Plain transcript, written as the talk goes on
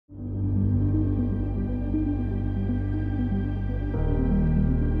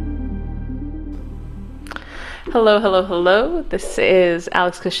Hello, hello, hello. This is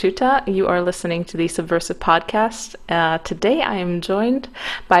Alex Kashuta. You are listening to the Subversive Podcast. Today I am joined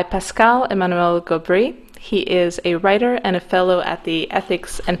by Pascal Emmanuel Gobry. He is a writer and a fellow at the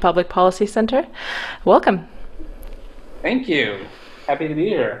Ethics and Public Policy Center. Welcome. Thank you. Happy to be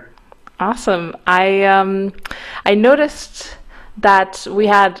here. Awesome. I noticed that we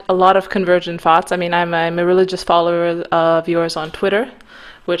had a lot of convergent thoughts. I mean, I'm a religious follower of yours on Twitter,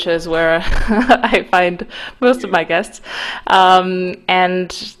 which is where I find most of my guests.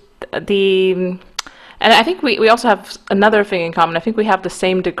 And the and I think we also have another thing in common. I think we have the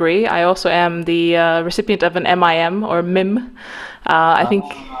same degree. I also am the recipient of an MIM or MIM. I think,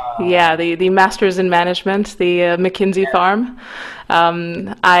 yeah, the Masters in Management, the McKinsey farm.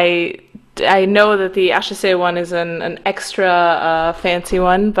 I know that the HEC one is an extra fancy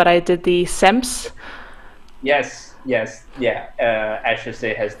one, but I did the SEMS. Yes, yeah.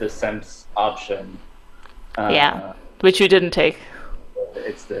 HSA has the SEMS option. Yeah, which you didn't take.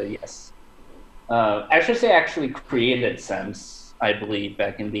 It's the yes. HSA actually created SEMS, I believe,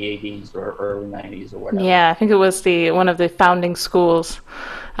 back in the 80s or early 90s or whatever. Yeah, I think it was the one of the founding schools,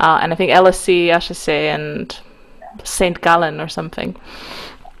 and I think LSE, HEC, and St. Gallen or something.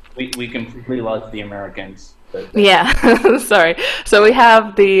 We completely lost the Americans. But, Yeah, sorry. So we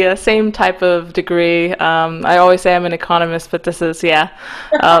have the same type of degree. I always say I'm an economist, but this is, yeah,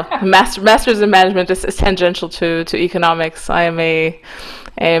 master's in management is tangential to economics. I am a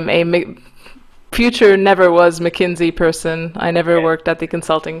future never was McKinsey person. I never worked at the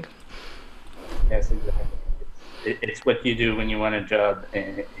consulting. yes, exactly. It's what you do when you want a job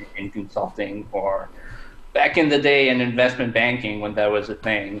in consulting or back in the day in investment banking when that was a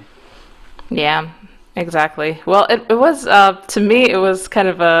thing. Yeah, exactly. Well, it was to me it was kind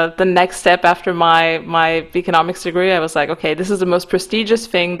of the next step after my economics degree. I was like, okay, this is the most prestigious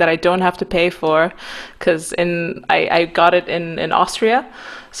thing that I don't have to pay for, because I got it in Austria,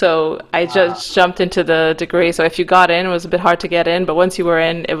 so I just jumped into the degree. So if you got in, it was a bit hard to get in, but once you were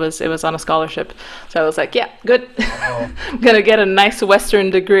in, it was on a scholarship. So I was like, yeah, good. I'm gonna get a nice Western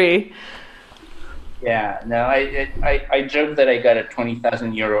degree. Yeah, no, I joke that I got a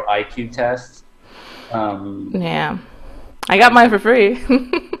 20,000 euro IQ test. Yeah, I got mine for free.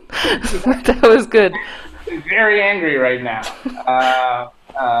 That was good. I'm very angry right now.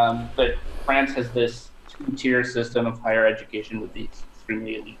 But France has this two-tier system of higher education with these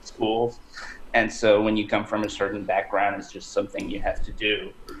extremely elite schools. And so when you come from a certain background, it's just something you have to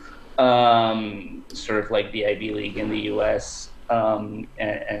do. Sort of like the Ivy League in the US.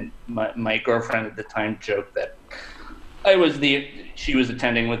 And my girlfriend at the time joked that she was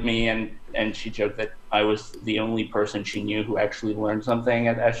attending with me, and she joked that I was the only person she knew who actually learned something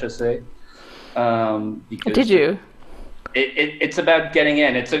at HSA. Because Did you? it's about getting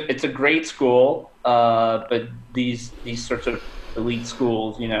in. It's a great school, but these sorts of elite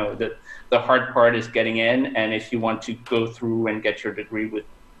schools, the hard part is getting in, and if you want to go through and get your degree with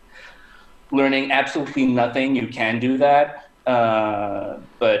learning absolutely nothing, you can do that.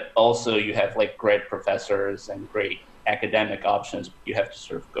 But also you have like great professors and great academic options. You have to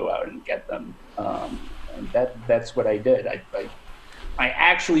sort of go out and get them. And that's what I did. I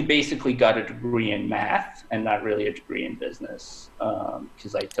actually basically got a degree in math and not really a degree in business,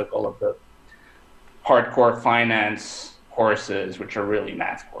 because I took all of the hardcore finance courses, which are really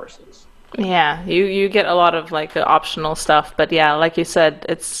math courses. Yeah, you get a lot of like optional stuff, but yeah, like you said,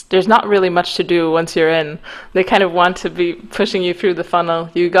 there's not really much to do once you're in. They kind of want to be pushing you through the funnel.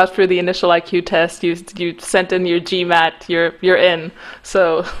 You got through the initial IQ test, you sent in your GMAT, you're in,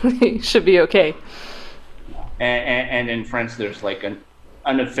 so you should be okay. And in France, there's like an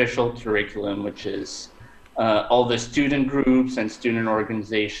unofficial curriculum, which is all the student groups and student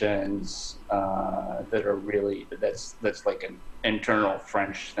organizations that are really that's like an internal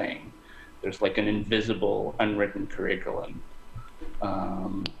French thing. There's like an invisible, unwritten curriculum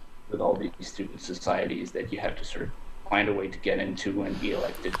with all these student societies that you have to sort of find a way to get into and be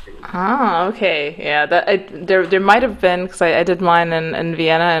elected to. Ah, okay. Yeah, there might have been, because I did mine in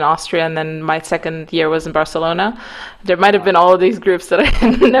Vienna in Austria, and then my second year was in Barcelona. There might have been all of these groups that I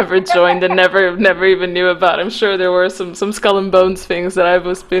never joined and never even knew about. I'm sure there were some skull and bones things that I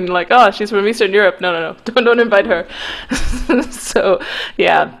was been like, oh, she's from Eastern Europe. No, don't invite her. So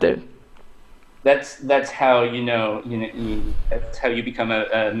yeah, That's how that's how you become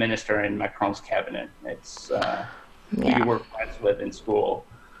a minister in Macron's cabinet. It's who yeah. you were friends with in school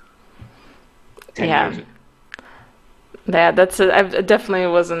 10 Yeah. years ago. Yeah, I definitely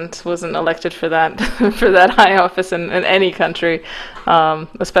wasn't elected for that for that high office in any country,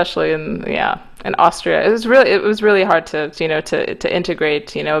 especially in Austria. It was really hard to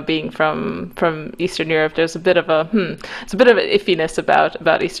integrate. Being from Eastern Europe, there's a bit of it's a bit of an iffiness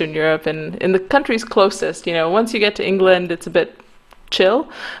about Eastern Europe, and in the countries closest. Once you get to England, it's a bit chill,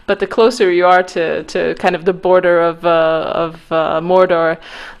 but the closer you are to kind of the border of Mordor,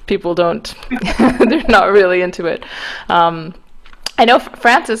 people don't they're not really into it. I know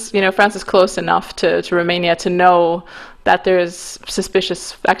France is close enough to Romania to know that there's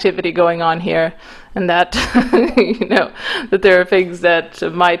suspicious activity going on here, and that that there are things that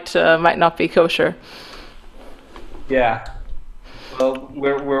might not be kosher. Yeah. Well,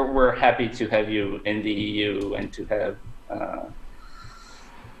 we're happy to have you in the EU and to have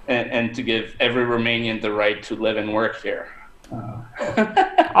and to give every Romanian the right to live and work here.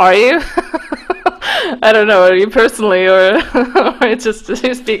 Are you? I don't know. Are you personally, or or just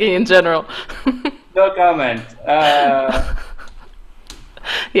speaking in general? No comment.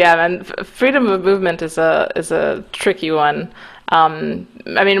 Yeah, man. Freedom of movement is a tricky one. I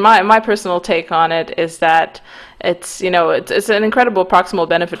mean, my personal take on it is that it's an incredible proximal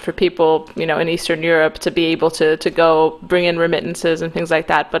benefit for people in Eastern Europe to be able to go bring in remittances and things like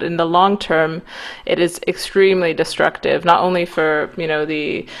that. But in the long term, it is extremely destructive, not only for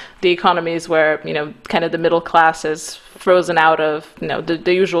the economies where kind of the middle class is frozen out of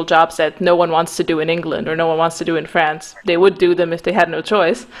the usual jobs that no one wants to do in England or no one wants to do in France. They would do them if they had no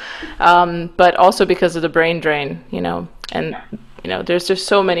choice, but also because of the brain drain, and there's just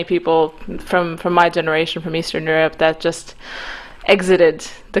so many people from my generation from Eastern Europe that just exited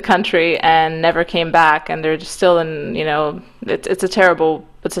the country and never came back, and they're just still in it's a terrible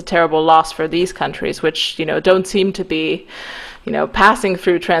loss for these countries, which don't seem to be passing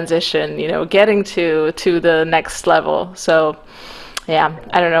through transition, getting to the next level. So yeah,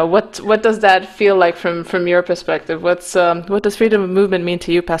 I don't know, what does that feel like from your perspective? What does freedom of movement mean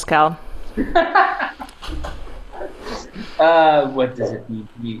to you, Pascal? What does it mean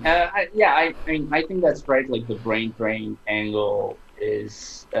to me? I mean, I think that's right. Like the brain drain angle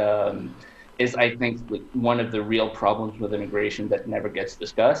is I think like one of the real problems with immigration that never gets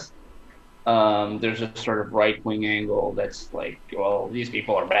discussed. There's a sort of right-wing angle that's like, well, these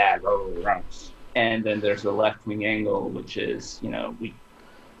people are bad, and then there's a left-wing angle, which is I don't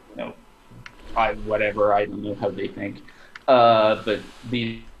know how they think, but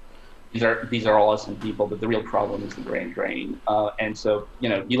these are all awesome people, but the real problem is the brain drain. And so,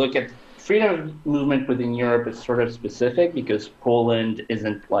 you look at freedom movement within Europe, it's sort of specific because Poland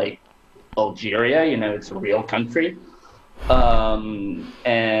isn't like Algeria, it's a real country. And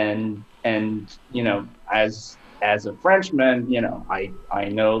as a Frenchman, I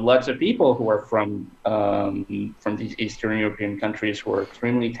know lots of people who are from these Eastern European countries who are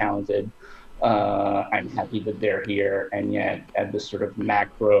extremely talented. I'm happy that they're here, and yet at this sort of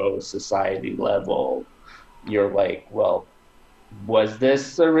macro society level, you're like, well, was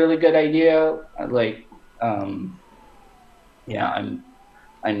this a really good idea? Like, I'm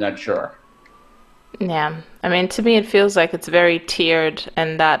not sure. Yeah, I mean, to me, it feels like it's very tiered,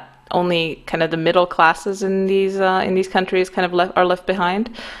 and that only kind of the middle classes in these countries kind of are left behind,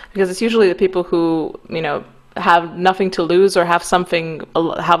 because it's usually the people who have nothing to lose or have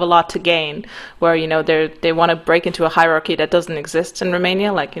a lot to gain, where they want to break into a hierarchy that doesn't exist in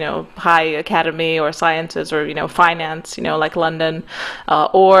Romania, like high academy or sciences or finance, like London,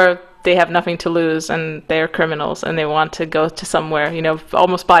 or they have nothing to lose and they're criminals and they want to go to somewhere,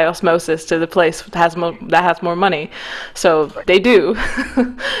 almost by osmosis to the place that has more money. So they do.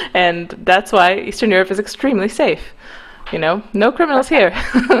 And that's why Eastern Europe is extremely safe. No criminals here.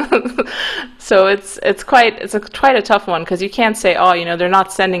 So it's quite a tough one, because you can't say, they're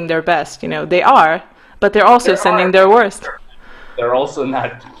not sending their best. They are, but they're also sending their worst. They're also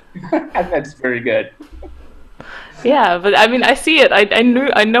not. That's very good. Yeah, but I mean, I see it. I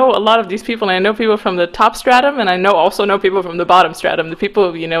know a lot of these people, and I know people from the top stratum, and I also know people from the bottom stratum. The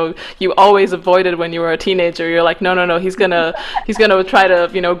people you always avoided when you were a teenager. You're like, no, he's gonna try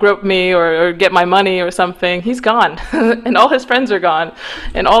to grope me or get my money or something. He's gone, and all his friends are gone,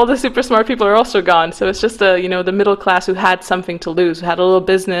 and all the super smart people are also gone. So it's just the middle class who had something to lose, who had a little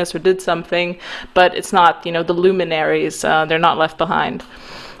business or did something, but it's not the luminaries. They're not left behind,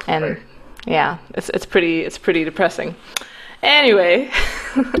 and. Right. Yeah, it's pretty depressing. Anyway,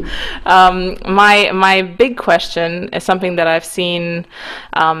 my big question is something that I've seen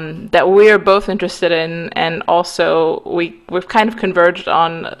that we're both interested in, and also we've kind of converged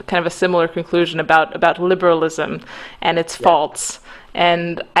on kind of a similar conclusion about liberalism and its faults.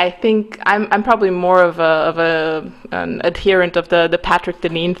 And I think I'm probably more of an adherent of the Patrick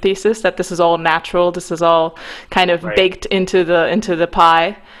Deneen thesis that this is all natural, this is all kind of Right. baked into the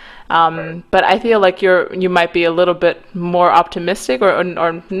pie. Right. But I feel like you might be a little bit more optimistic, or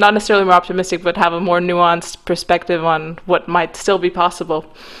not necessarily more optimistic, but have a more nuanced perspective on what might still be possible.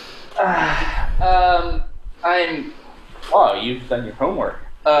 I'm. Oh, you've done your homework.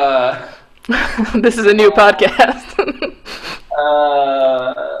 This is a new podcast.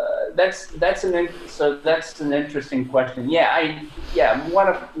 That's an interesting question.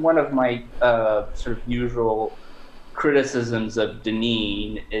 One of my sort of usual criticisms of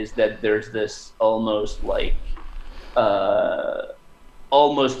Deneen is that there's this almost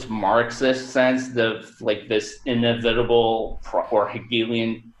Marxist sense of like this inevitable or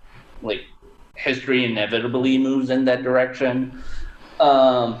Hegelian, like history inevitably moves in that direction.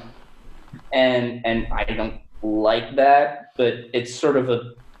 Um, and I don't like that, but it's sort of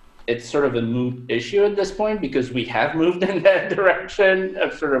a moot issue at this point because we have moved in that direction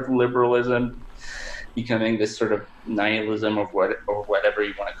of sort of liberalism becoming this sort of nihilism or whatever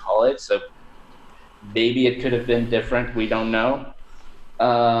you want to call it. So maybe it could have been different. We don't know.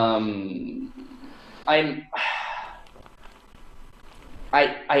 Um, I'm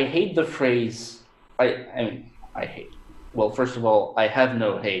I hate the phrase. I mean I hate. Well, first of all, I have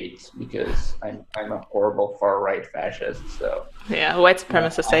no hate because I'm a horrible far right fascist. So Yeah, white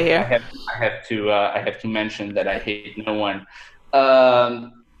supremacist, I hear. I have to mention that I hate no one.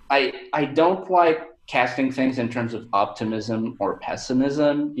 I don't like casting things in terms of optimism or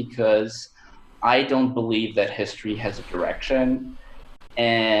pessimism because I don't believe that history has a direction,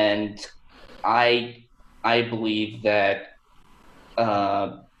 and I I believe that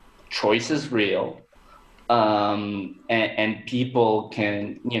choice is real, and people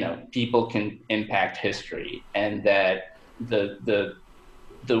can impact history, and that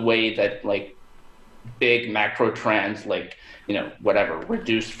the way that like big macro trends like whatever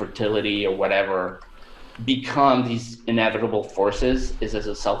reduced fertility or whatever become these inevitable forces is as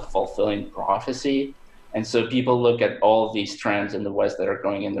a self-fulfilling prophecy. And so people look at all of these trends in the West that are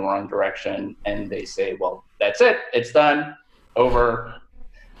going in the wrong direction and they say, well, that's it, it's done, over,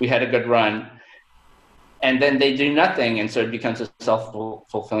 we had a good run. And then they do nothing, and so it becomes a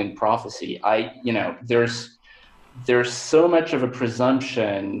self-fulfilling prophecy. There's so much of a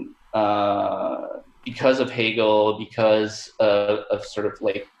presumption because of Hegel, because of sort of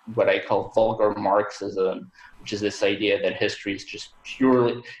like what I call vulgar Marxism, which is this idea that history is just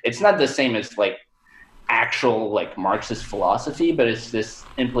purely, it's not the same as like actual like Marxist philosophy, but it's this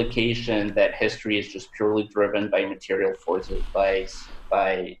implication that history is just purely driven by material forces, by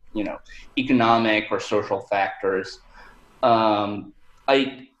economic or social factors. Um,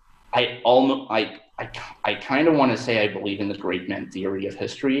 I I almost I kind of want to say I believe in the great man theory of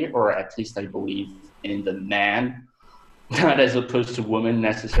history, or at least I believe in the man, not as opposed to woman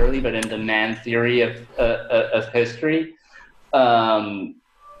necessarily, but in the man theory of history. Um,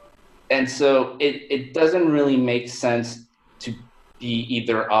 and so it doesn't really make sense to be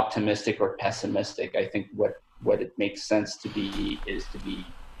either optimistic or pessimistic. I think what it makes sense to be is to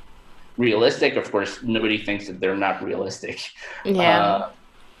be realistic. Of course, nobody thinks that they're not realistic. Yeah. Uh,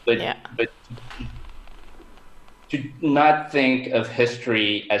 but Yeah. but to not think of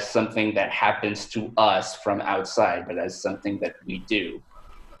history as something that happens to us from outside, but as something that we do.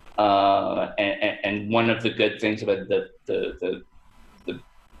 And one of the good things about the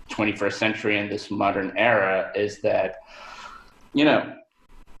 21st century and this modern era is that,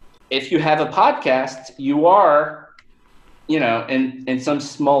 if you have a podcast, you are, in some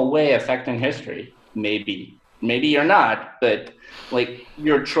small way affecting history. Maybe you're not, but like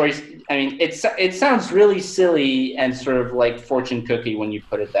your choice. I mean, it sounds really silly and sort of like fortune cookie when you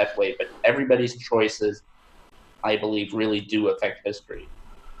put it that way, but everybody's choices, I believe, really do affect history.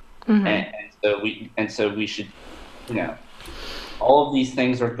 Hmm. And so we should, all of these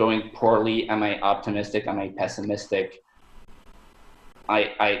things are going poorly. Am I optimistic? Am I pessimistic?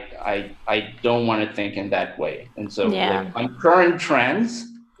 I don't want to think in that way. And so Yeah. like on current trends,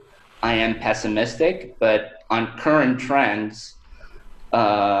 I am pessimistic, but on current trends,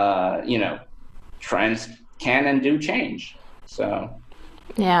 trends can and do change. So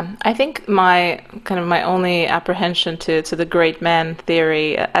Yeah, I think my only apprehension to the great man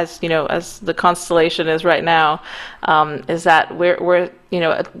theory, as the constellation is right now, is that we're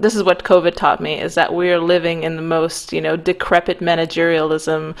this is what COVID taught me, is that we're living in the most decrepit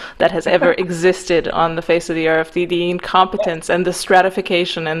managerialism that has ever existed on the face of the earth. The incompetence and the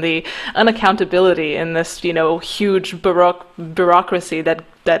stratification and the unaccountability in this huge bureaucracy that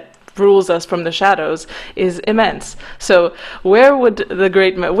rules us from the shadows is immense. So where would the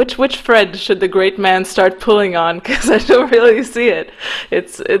great man, which thread should the great man start pulling on? Because I don't really see it.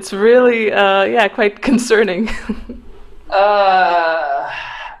 It's really yeah, quite concerning.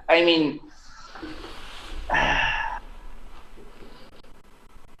 I mean,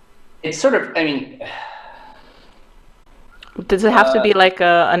 it's sort of, I mean, does it have to be like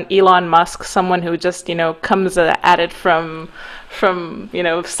an Elon Musk, someone who just, comes at it from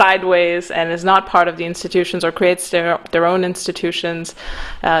sideways and is not part of the institutions or creates their own institutions?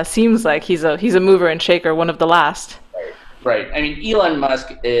 Seems like he's a mover and shaker, one of the last. Right. I mean, Elon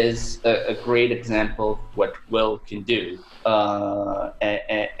Musk is a great example of what will can do,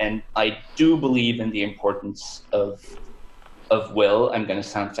 and I do believe in the importance of will. I'm going to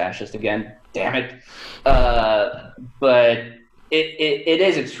sound fascist again. Damn it. But it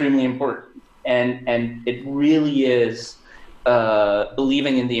is extremely important, and it really is.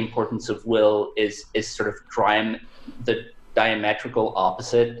 Believing in the importance of will is sort of the diametrical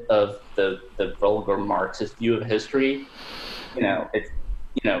opposite of the vulgar Marxist view of history.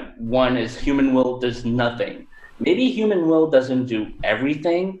 One is human will does nothing. Maybe human will doesn't do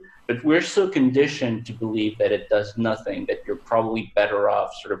everything, but we're so conditioned to believe that it does nothing that you're probably better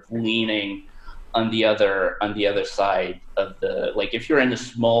off sort of leaning on the other side of the, like, if you're in a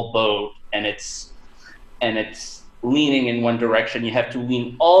small boat and it's leaning in one direction, you have to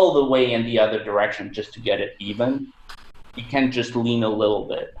lean all the way in the other direction just to get it even. You can't just lean a little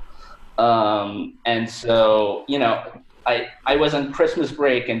bit. And so, I was on Christmas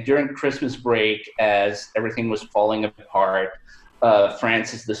break, and during Christmas break, as everything was falling apart,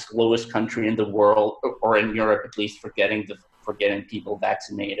 France is the slowest country in the world, or in Europe at least, for getting people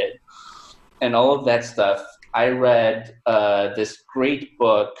vaccinated, and all of that stuff. I read this great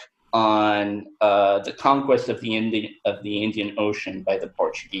book on the conquest of the Indian Ocean by the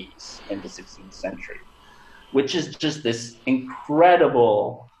Portuguese in the 16th century, which is just this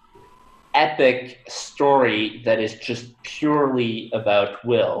incredible, epic story that is just purely about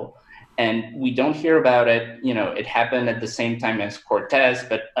will. And we don't hear about it. It happened at the same time as Cortés,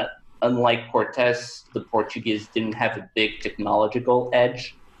 but unlike Cortés, the Portuguese didn't have a big technological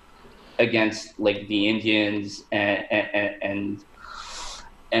edge against, like, the Indians and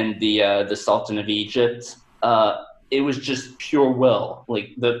the Sultan of Egypt. It was just pure will.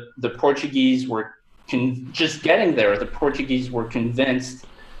 Like, the Portuguese were just getting there. The Portuguese were convinced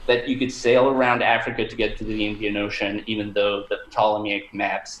that you could sail around Africa to get to the Indian Ocean, even though the Ptolemaic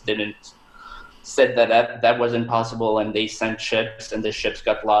maps said that wasn't possible, and they sent ships, and the ships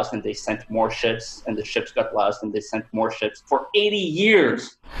got lost, and they sent more ships, and the ships got lost, and they sent more ships for 80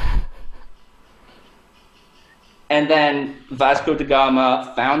 years. And then Vasco da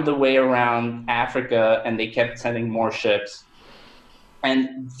Gama found the way around Africa, and they kept sending more ships.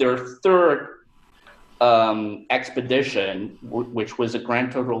 And their third expedition, which was a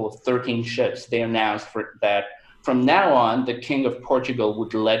grand total of 13 ships, they announced that from now on, the King of Portugal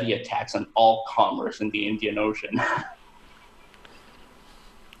would levy a tax on all commerce in the Indian Ocean.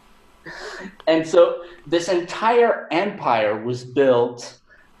 And so this entire empire was built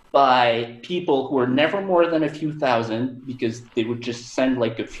by people who were never more than a few thousand, because they would just send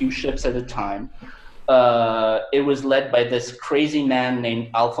like a few ships at a time. It was led by this crazy man named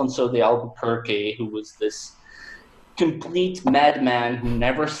Alfonso de Albuquerque, who was this complete madman who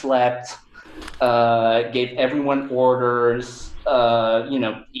never slept, gave everyone orders.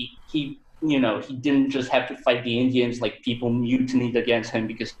 He didn't just have to fight the Indians. Like, people mutinied against him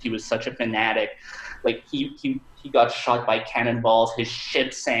because he was such a fanatic. Like, he got shot by cannonballs, his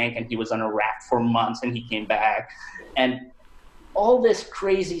ship sank, and he was on a raft for months, and he came back, and all this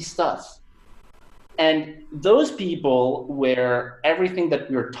crazy stuff. And those people were everything that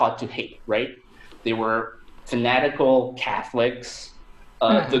we were taught to hate, right? They were fanatical Catholics.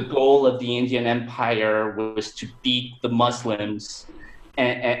 The goal of the Indian Empire was to beat the Muslims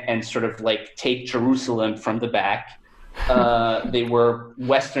and sort of like take Jerusalem from the back. They were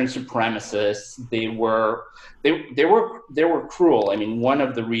Western supremacists. They were cruel. I mean, one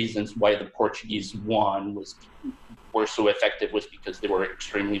of the reasons why the Portuguese were so effective was because they were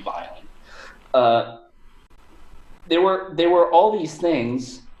extremely violent. They were all these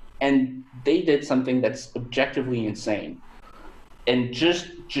things, and they did something that's objectively insane, and just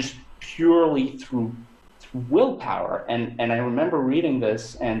purely through willpower. And I remember reading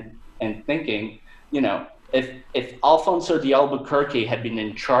this and thinking, if Alfonso de Albuquerque had been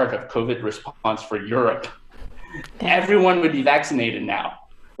in charge of COVID response for Europe, everyone would be vaccinated now.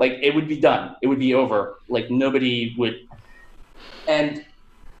 Like, it would be done. It would be over. Like, nobody would. And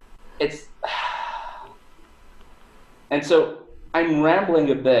so I'm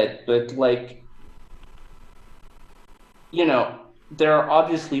rambling a bit, but like, you know, there are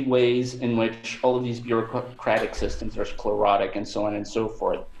obviously ways in which all of these bureaucratic systems are sclerotic and so on and so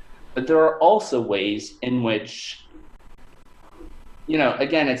forth. But there are also ways in which,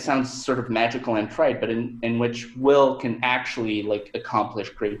 again, it sounds sort of magical and trite, but in which will can actually like accomplish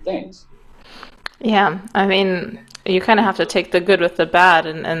great things. Yeah, I mean, you kind of have to take the good with the bad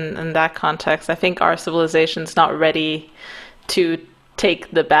in that context. I think our civilization's not ready to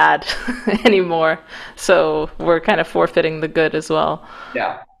take the bad anymore, so we're kind of forfeiting the good as well.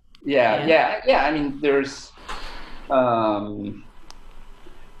 Yeah, yeah, Yeah. yeah, yeah. I mean, um,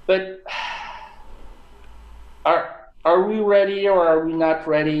 but are we ready or are we not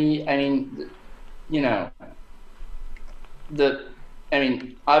ready? I mean, you know, the I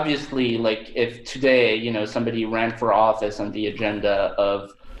mean, obviously, like if today, somebody ran for office on the agenda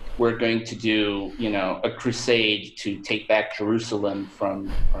of we're going to do, a crusade to take back Jerusalem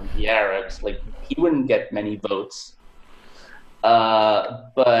from the Arabs, like he wouldn't get many votes.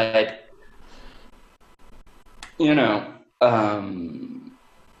 But you know,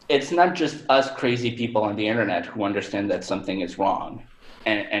 it's not just us crazy people on the internet who understand that something is wrong,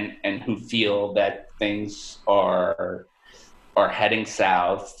 and who feel that things are heading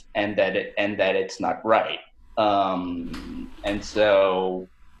south and that it's not right. And so,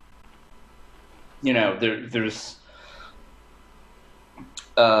 there's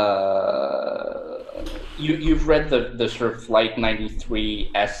you've read the sort of Flight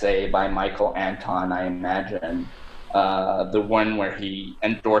 93 essay by Michael Anton, I imagine, the one where he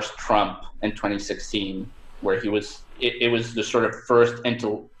endorsed Trump in 2016, where it was the sort of first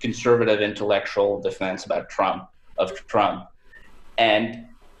conservative intellectual defense of Trump. And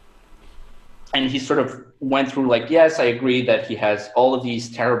he sort of went through like, yes, I agree that he has all of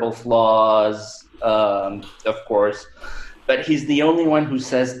these terrible flaws, of course, but he's the only one who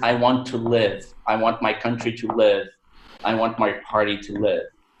says, I want to live. I want my country to live. I want my party to live.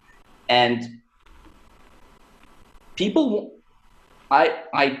 And people,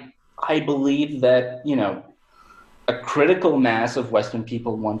 I believe that, a critical mass of Western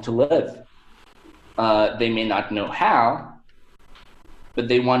people want to live. They may not know how, but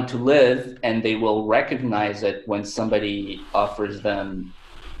they want to live, and they will recognize it when somebody offers them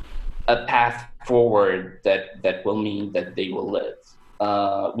a path forward that will mean that they will live.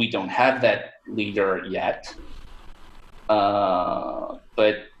 We don't have that leader yet,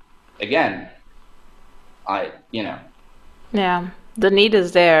 but again, Yeah, the need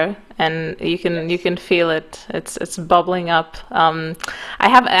is there, and you can feel it. It's bubbling up. I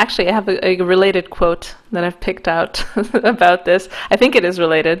have a related quote that I've picked out about this. I think it is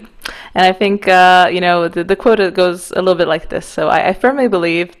related, and I think the quote goes a little bit like this. So I firmly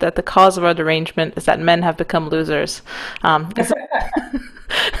believe that the cause of our derangement is that men have become losers. Is,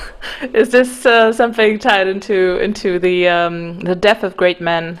 is this something tied into the death of great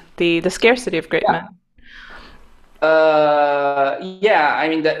men, the scarcity of great men? Yeah. Yeah, I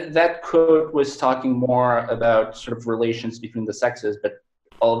mean that quote was talking more about sort of relations between the sexes, but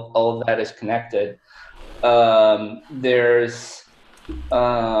all of that is connected. There's,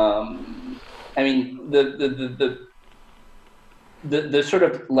 I mean, the sort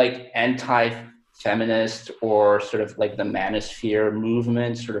of like anti-feminist or sort of like the manosphere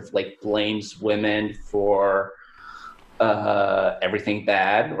movement sort of like blames women for everything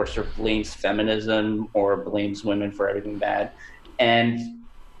bad, or sort of blames feminism or blames women for everything bad. And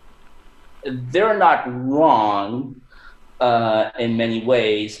they're not wrong in many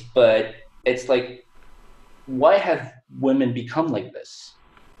ways, but it's like, why have women become like this?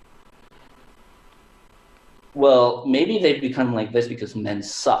 Well, maybe they've become like this because men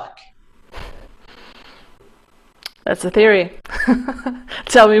suck. That's a theory.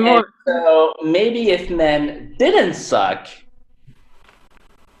 Tell me And more. so maybe if men didn't suck,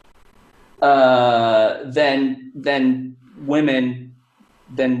 then women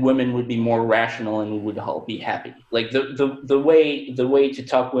would be more rational and we would all be happy. Like the way to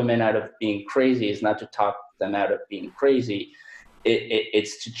talk women out of being crazy is not to talk them out of being crazy.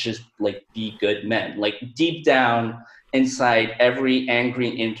 It's to just like be good men. Like deep down inside every angry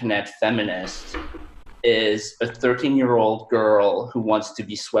internet feminist is a 13-year-old girl who wants to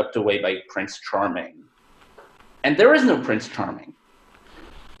be swept away by Prince Charming. And there is no Prince Charming.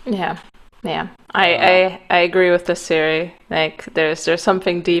 Yeah, yeah. Uh, I agree with this theory. Like there's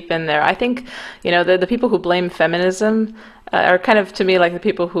something deep in there. I think, the people who blame feminism, are kind of, to me, like the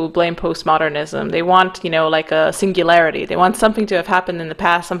people who blame postmodernism. They want, like a singularity. They want something to have happened in the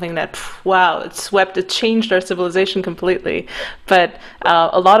past, something that, wow, it changed our civilization completely. But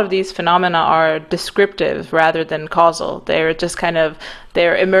a lot of these phenomena are descriptive rather than causal. They're just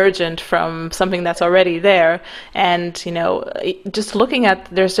they're emergent from something that's already there. And, just looking at,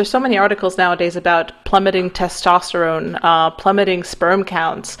 there's so many articles nowadays about plummeting testosterone, plummeting sperm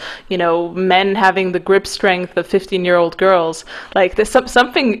counts, men having the grip strength of 15-year-old girls. Like there's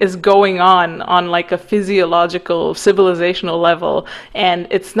something is going on like a physiological, civilizational level. And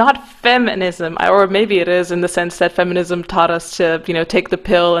it's not feminism, or maybe it is in the sense that feminism taught us to, take the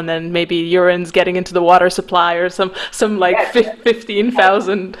pill and then maybe urine's getting into the water supply or some like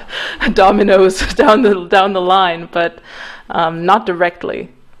 15,000 dominoes down the line, but not directly.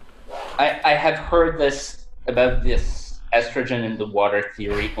 I have heard this about this estrogen in the water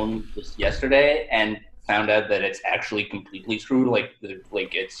theory only just yesterday, and found out that it's actually completely true. Like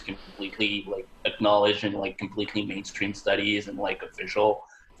it's completely like acknowledged in like completely mainstream studies and like official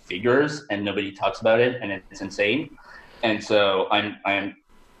figures, and nobody talks about it, and it's insane. And so I'm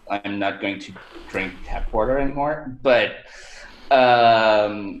not going to drink tap water anymore. But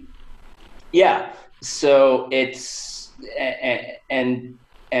yeah, so it's and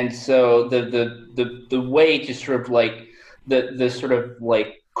so the way to sort of like the sort of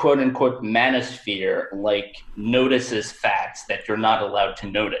like quote unquote manosphere like notices facts that you're not allowed to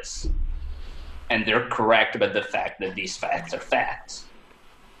notice, and they're correct about the fact that these facts are facts.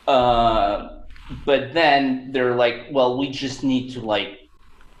 But then they're like, well, we just need to like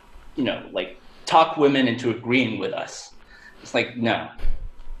talk women into agreeing with us. It's like, no.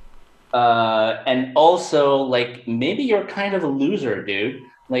 And also, like, maybe you're kind of a loser, dude.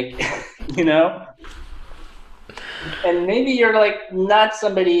 Like, and maybe you're like not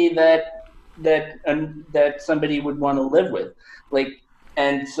somebody that somebody would want to live with. Like,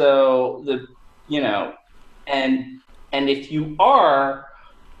 and so and if you are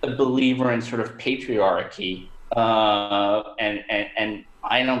a believer in sort of patriarchy, and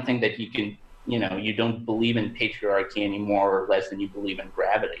I don't think that you can, you don't believe in patriarchy any more or less than you believe in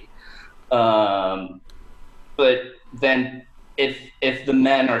gravity. But then if the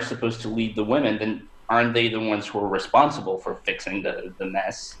men are supposed to lead the women, then aren't they the ones who are responsible for fixing the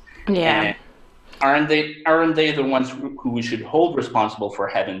mess? Yeah. And aren't they the ones who we should hold responsible for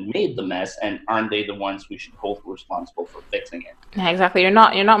having made the mess, and aren't they the ones we should hold responsible for fixing it? Yeah, exactly. You're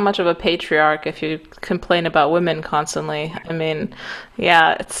not much of a patriarch if you complain about women constantly. I mean,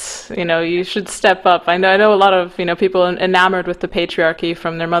 yeah, it's you should step up. I know a lot of people enamored with the patriarchy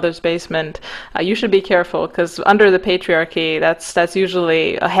from their mother's basement. You should be careful, because under the patriarchy, that's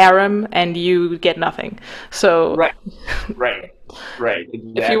usually a harem, and you get nothing. So right.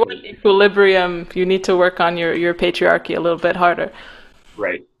 Exactly. If you want equilibrium, you need to work on your patriarchy a little bit harder.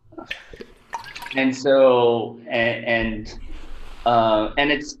 Right. And so and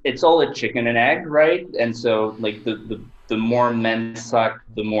it's all a chicken and egg, right? And so like the more men suck,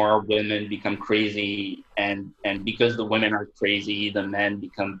 the more women become crazy, and because the women are crazy, the men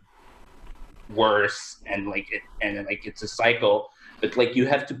become worse, and it's a cycle. But like you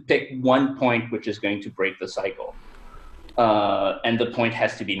have to pick one point which is going to break the cycle. And the point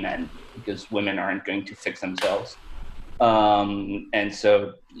has to be men, because women aren't going to fix themselves. And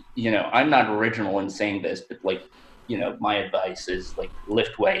so, I'm not original in saying this, but like, my advice is like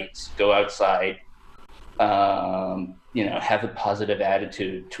lift weights, go outside, have a positive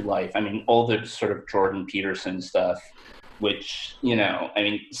attitude to life. I mean, all the sort of Jordan Peterson stuff, which,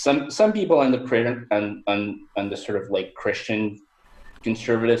 some people on the sort of like Christian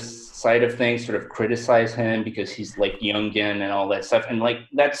conservative side of things sort of criticize him because he's like Jungian and all that stuff, and like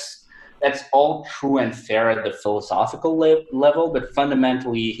that's all true and fair at the philosophical level, but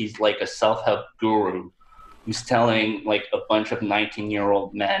fundamentally he's like a self-help guru who's telling like a bunch of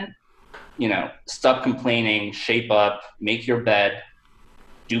 19-year-old men, stop complaining, shape up, make your bed,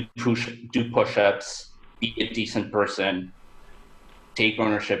 do push-ups, be a decent person, take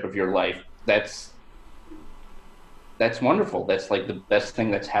ownership of your life. That's wonderful. That's like the best thing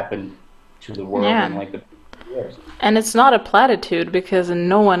that's happened to the world in like the years. And it's not a platitude, because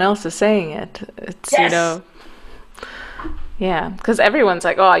no one else is saying it. It's yes. Yeah, because everyone's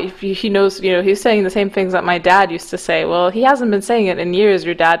like, oh, he knows, he's saying the same things that my dad used to say. Well, he hasn't been saying it in years,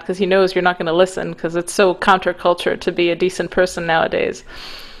 your dad, because he knows you're not going to listen, because it's so counterculture to be a decent person nowadays.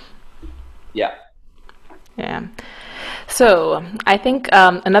 Yeah. Yeah. So I think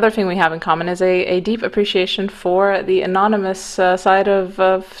another thing we have in common is a deep appreciation for the anonymous side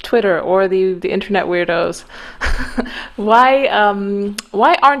of Twitter, or the internet weirdos. Why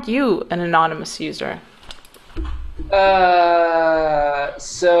aren't you an anonymous user?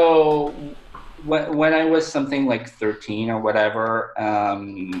 So when I was something like 13 or whatever,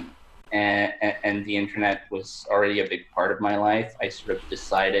 and the internet was already a big part of my life, I sort of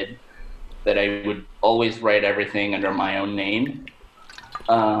decided that I would always write everything under my own name.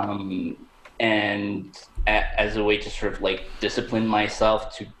 And as a way to sort of like discipline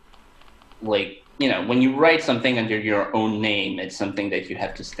myself to, like, when you write something under your own name, it's something that you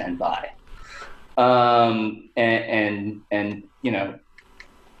have to stand by. And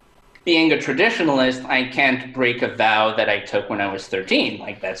being a traditionalist, I can't break a vow that I took when I was 13.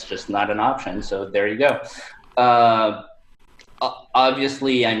 Like, that's just not an option. So there you go.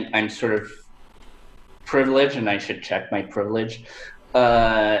 Obviously, I'm sort of privileged, and I should check my privilege,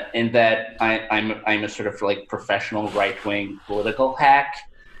 in that I'm a sort of like professional right-wing political hack.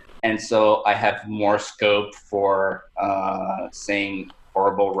 And so I have more scope for saying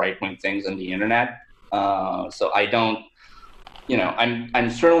horrible right-wing things on the internet. So I don't, I'm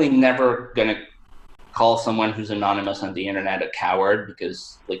certainly never going to call someone who's anonymous on the internet a coward,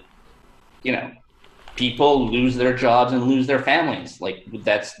 because, like, people lose their jobs and lose their families. Like,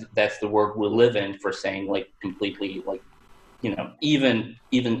 that's the world we live in for saying, like, completely, like, even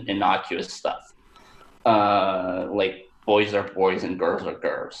innocuous stuff. Like, boys are boys and girls are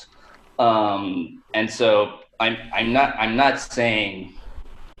girls. And so I'm not saying,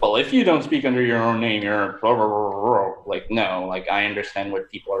 well, if you don't speak under your own name, you're blah, blah, blah, blah. Like, no, like, I understand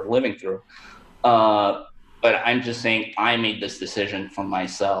what people are living through. But I'm just saying I made this decision for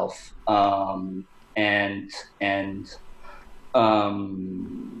myself. And I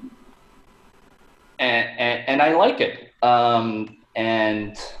like it.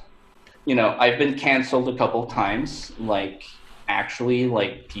 And I've been canceled a couple times, like, actually,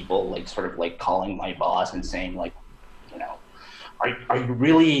 like, people, like, sort of like calling my boss and saying, like, are you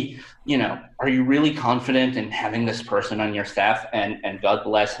really, are you really confident in having this person on your staff? And God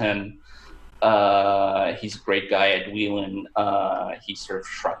bless him. He's a great guy at Whelan. He sort of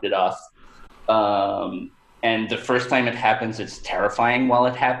shrugged it off. And the first time it happens, it's terrifying while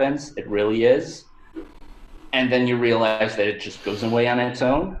it happens. It really is. And then you realize that it just goes away on its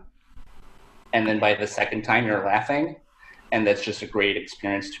own. And then by the second time, you're laughing. And that's just a great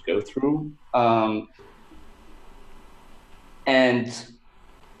experience to go through.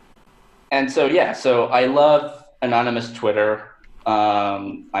 And so, yeah, so I love anonymous Twitter.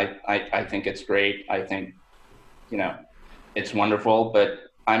 I think it's great. I think, it's wonderful,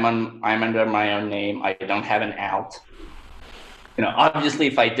 but I'm under my own name. I don't have an out. Obviously,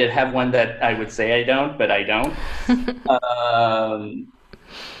 if I did have one, that I would say I don't, but I don't.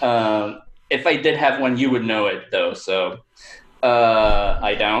 If I did have one, you would know it, though. So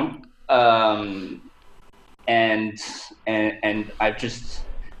I don't. And I've just,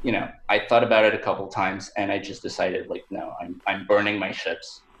 I thought about it a couple times, and I just decided, like, no, I'm burning my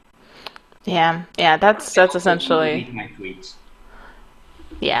ships. Yeah, that's essentially my tweets.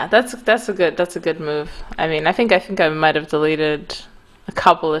 Yeah, that's a good move. I mean, I think I might have deleted a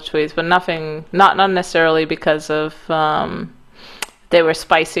couple of tweets, but nothing, not necessarily because of they were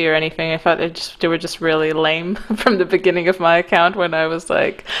spicy or anything. I thought they were just really lame from the beginning of my account, when I was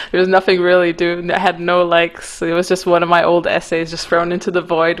like, there was nothing really I had no likes. It was just one of my old essays just thrown into the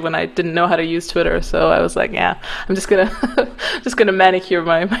void when I didn't know how to use Twitter. So I was like, yeah, I'm just gonna just gonna manicure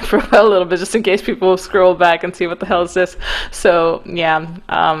my profile a little bit, just in case people scroll back and see what the hell is this. So yeah,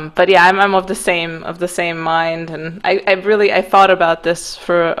 but yeah, I'm of the same mind, and I thought about this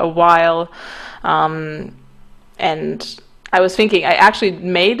for a while, and I was thinking, I actually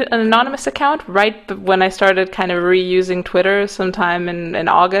made an anonymous account right when I started kind of reusing Twitter sometime in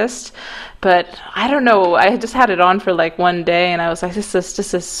August. But I don't know, I just had it on for like one day, and I was like, this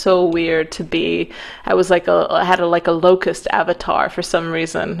is so weird to be. I was like I had a locust avatar for some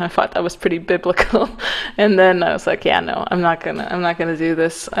reason. I thought that was pretty biblical. And then I was like, yeah, no, I'm not gonna do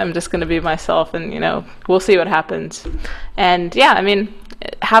this. I'm just gonna be myself, and we'll see what happens. And yeah, I mean,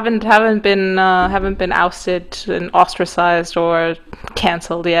 haven't been ousted and ostracized or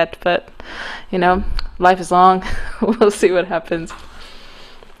canceled yet, but life is long. We'll see what happens.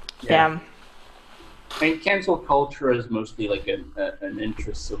 Yeah. I mean, cancel culture is mostly like an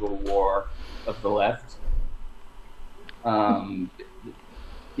intra-civil war of the left. Sort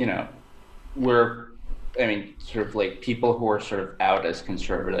of like people who are sort of out as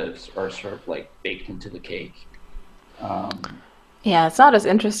conservatives are sort of like baked into the cake. Yeah, it's not as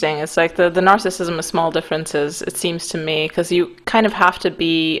interesting. It's like the narcissism of small differences, it seems to me, because you kind of have to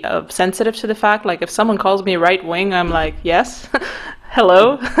be sensitive to the fact, like, if someone calls me right-wing, I'm like, yes,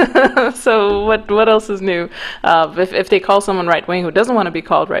 Hello. So what else is new? If they call someone right wing who doesn't want to be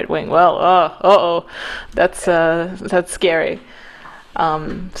called right wing, well, that's scary.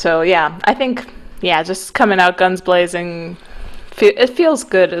 So yeah, I think yeah, just coming out guns blazing, it feels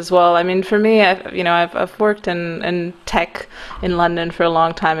good as well. I mean, for me, I've worked in tech in London for a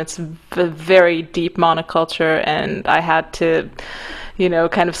long time. It's a very deep monoculture, and I had to,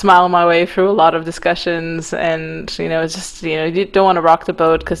 kind of smile my way through a lot of discussions. And it's just you don't want to rock the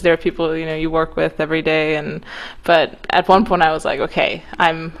boat because there are people you work with every day. But at one point, I was like, okay,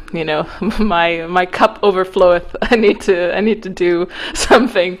 I'm my cup overfloweth. I need to do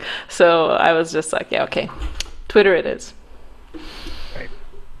something. So I was just like, yeah, okay, Twitter it is. Right.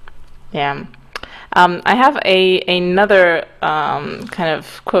 Yeah. I have another kind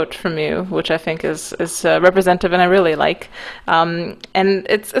of quote from you, which I think is representative, and I really like. And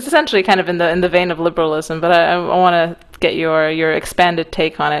it's essentially kind of in the vein of liberalism, but I want to get your expanded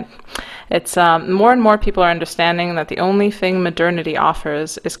take on it. It's more and more people are understanding that the only thing modernity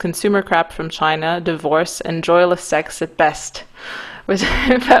offers is consumer crap from China, divorce, and joyless sex at best, which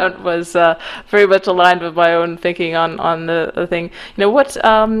I found was very much aligned with my own thinking on the thing. What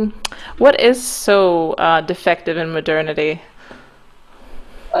is so defective in modernity?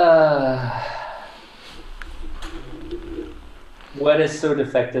 Uh, what is so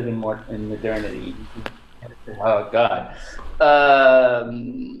defective in modernity? Oh God.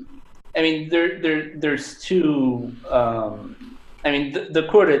 I mean, there's two. I mean, the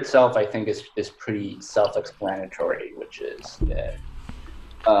quote itself, I think, is pretty self-explanatory, which is that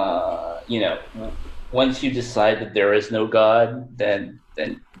once you decide that there is no God, then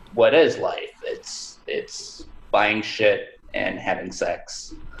what is life? It's buying shit and having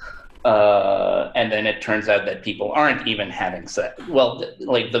sex. And then it turns out that people aren't even having sex. Well,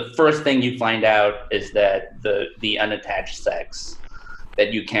 like the first thing you find out is that the unattached sex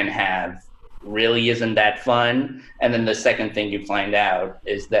that you can have really isn't that fun. And then the second thing you find out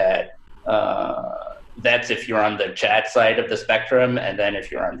is that that's if you're on the chat side of the spectrum. And then if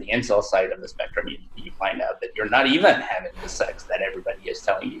you're on the incel side of the spectrum, you find out that you're not even having the sex that everybody is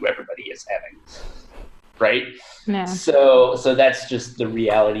telling you everybody is having. Right. Yeah. So that's just the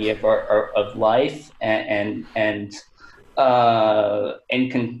reality of of life, and in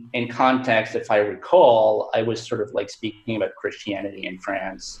context, if I recall, I was sort of like speaking about Christianity in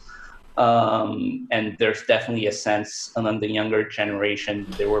France, and there's definitely a sense among the younger generation.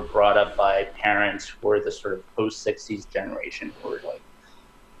 They were brought up by parents who were the sort of post-60s generation, who were like,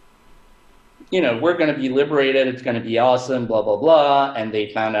 we're going to be liberated. It's going to be awesome, blah blah blah, and they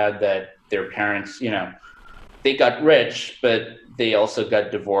found out that their parents, they got rich, but they also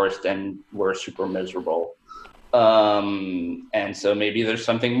got divorced and were super miserable. And so maybe there's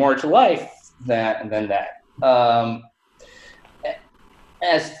something more to life than that.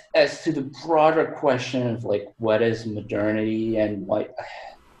 As to the broader question of like what is modernity and what,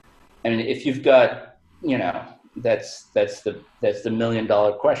 I mean, if you've got, that's the $1 million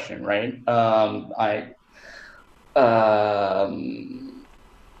question, right?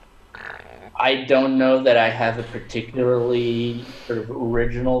 I don't know that I have a particularly sort of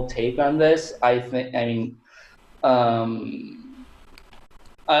original take on this. The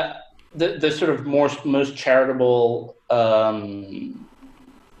sort of most charitable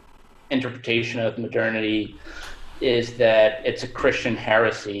interpretation of modernity is that it's a Christian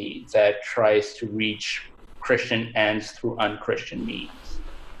heresy that tries to reach Christian ends through unchristian means.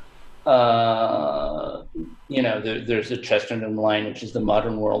 There's a Chesterton line, which is the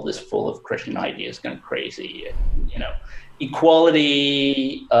modern world is full of Christian ideas gone crazy.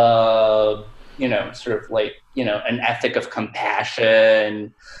 Equality, sort of like, an ethic of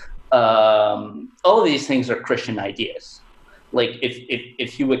compassion. All of these things are Christian ideas. Like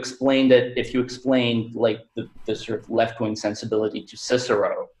if you explained like the sort of left-wing sensibility to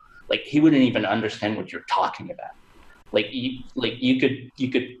Cicero, like he wouldn't even understand what you're talking about.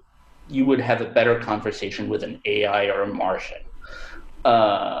 You would have a better conversation with an AI or a Martian.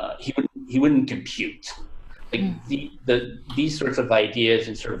 He wouldn't compute. Like these sorts of ideas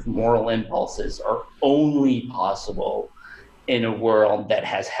and sort of moral impulses are only possible in a world that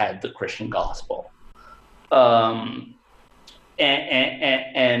has had the Christian gospel. And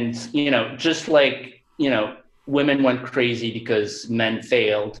just like women went crazy because men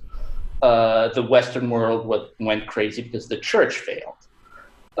failed, the Western world went crazy because the church failed.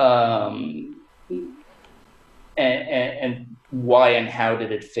 And why and how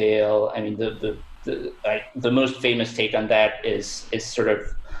did it fail? I mean, the most famous take on that is sort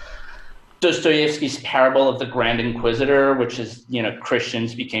of Dostoevsky's parable of the Grand Inquisitor, which is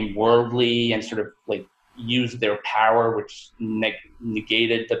Christians became worldly and sort of like used their power, which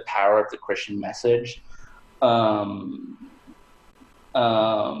negated the power of the Christian message. I'm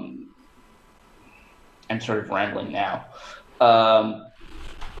sort of rambling now.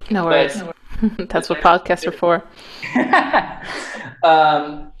 No worries. That's what podcasts are for.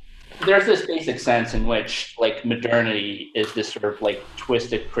 There's this basic sense in which like modernity is this sort of like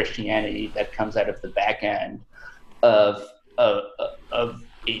twisted Christianity that comes out of the back end of a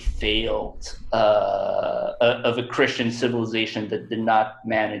failed of a Christian civilization that did not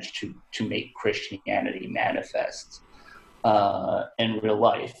manage to make Christianity manifest in real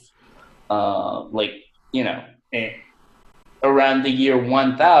life. Like, you know, around the year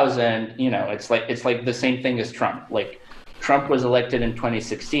 1000, you know, it's like the same thing as Trump. Like, Trump was elected in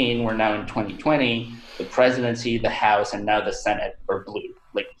 2016. We're now in 2020. The presidency, the House, and now the Senate are blue.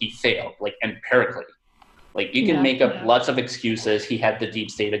 Like, he failed, like, empirically. Like, you can make up lots of excuses. He had the deep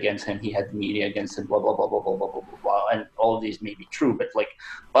state against him. He had the media against him, blah, blah, blah, blah, blah, blah, blah, blah, blah. And all of these may be true, but, like,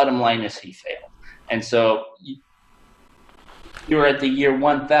 bottom line is he failed. And so you're at the year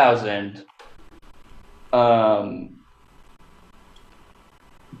 1000.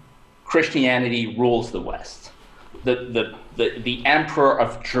 Christianity rules the West. The emperor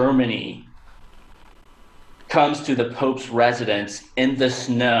of Germany comes to the Pope's residence in the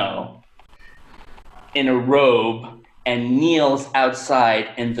snow in a robe and kneels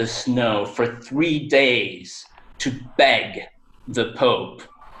outside in the snow for 3 days to beg the Pope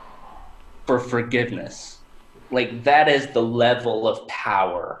for forgiveness. Like, that is the level of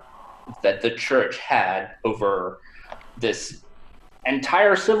power that the church had over this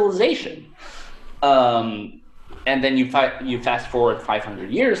entire civilization. And then you fast forward 500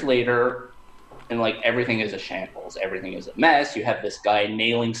 years later, and like everything is a shambles, everything is a mess. You have this guy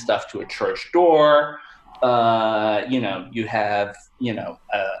nailing stuff to a church door. You know, you have, you know,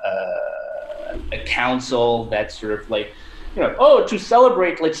 a council that's sort of like, you know, oh, to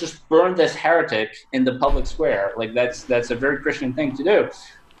celebrate, let's just burn this heretic in the public square. Like, that's a very Christian thing to do.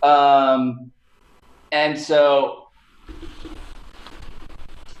 And so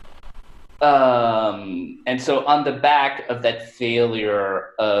on the back of that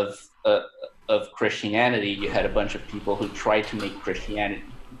failure of Christianity, you had a bunch of people who tried to make Christianity.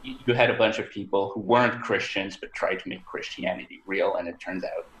 You had a bunch of people who weren't Christians but tried to make Christianity real, and it turns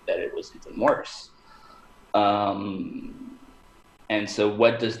out that it was even worse. And so,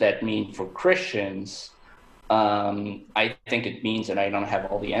 what does that mean for Christians? I think it means, and I don't have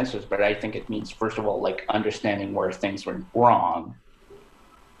all the answers, but I think it means, first of all, like understanding where things went wrong.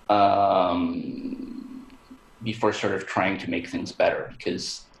 Before sort of trying to make things better,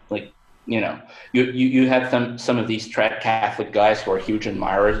 because, like, you know, you have some of these Catholic guys who are huge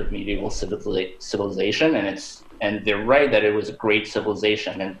admirers of medieval civilization, and they're right that it was a great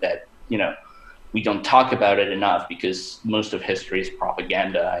civilization, and that, you know, we don't talk about it enough because most of history is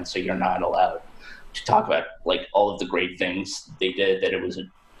propaganda, and so you're not allowed to talk about like all of the great things they did, that it was a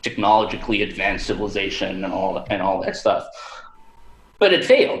technologically advanced civilization and all that stuff. But it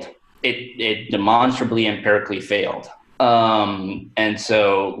failed. It demonstrably, empirically failed. And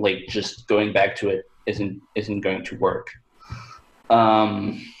so, like, just going back to it isn't going to work.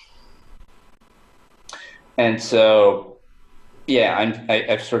 And so, yeah,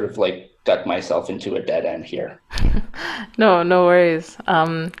 I've sort of like got myself into a dead end here. No worries.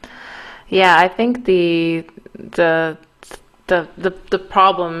 Yeah, I think the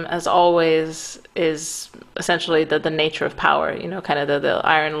problem, as always, is essentially the nature of power, you know, kind of the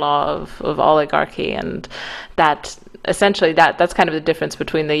iron law of oligarchy, and that essentially that's kind of the difference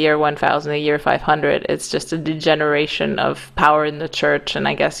between the year 1000 and the year 500. It's just a degeneration of power in the church. And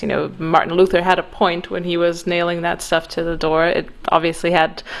I guess, you know, Martin Luther had a point when he was nailing that stuff to the door. It obviously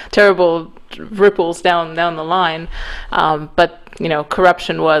had terrible ripples down the line, but you know,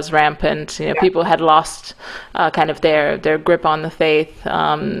 corruption was rampant. You know, people had lost kind of their grip on the faith,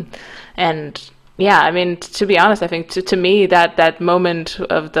 and yeah, I mean, to be honest, I think to me that moment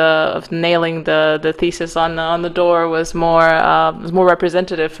of nailing the thesis on the door was more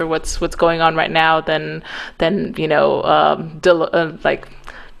representative for what's going on right now than you know, like,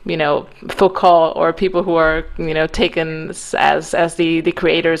 you know, Foucault or people who are, you know, taken as the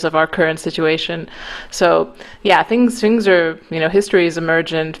creators of our current situation. So yeah, things are, you know, history is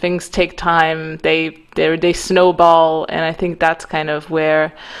emergent. Things take time. They snowball, and I think that's kind of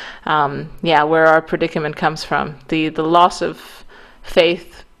where where our predicament comes from. The loss of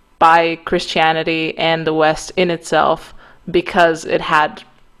faith by Christianity and the West in itself, because it had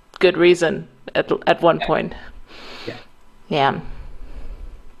good reason at one point. Yeah,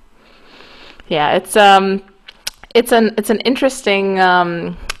 it's an interesting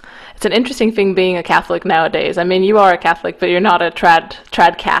it's an interesting thing being a Catholic nowadays. I mean, you are a Catholic, but you're not a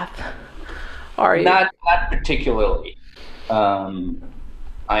trad Cath, are you? Not particularly. Um,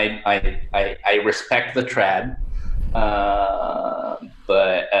 I respect the trad,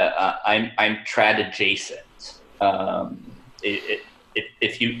 but I'm trad adjacent.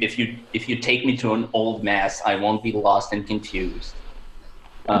 If you take me to an old mass, I won't be lost and confused.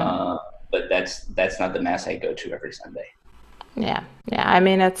 But that's not the mass I go to every Sunday. Yeah, yeah. I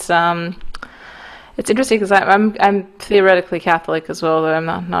mean, it's interesting because I'm theoretically Catholic as well, though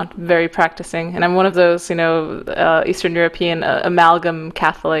I'm not very practicing, and I'm one of those Eastern European amalgam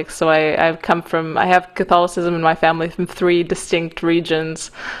Catholics. So I have Catholicism in my family from three distinct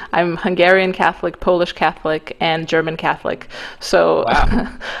regions. I'm Hungarian Catholic, Polish Catholic, and German Catholic. So wow.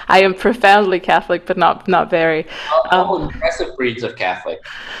 I am profoundly Catholic, but not very. All impressive breeds of Catholic.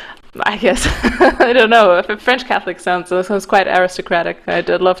 I guess I don't know. If a French Catholic sounds quite aristocratic. I'd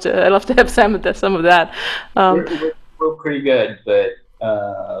love to have some of that. We're pretty good, but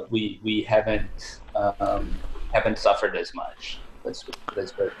we haven't suffered as much. Let's put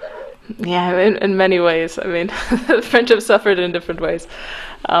it that way. Yeah, in many ways. I mean, the French have suffered in different ways.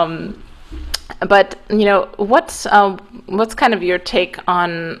 But what's kind of your take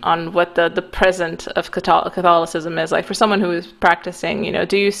on what the present of Catholicism is like for someone who is practicing?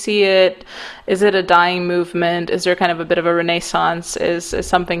 Do you see it? Is it a dying movement? Is there kind of a bit of a renaissance? Is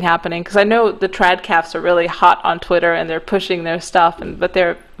something happening? Because I know the trad calves are really hot on Twitter and they're pushing their stuff, but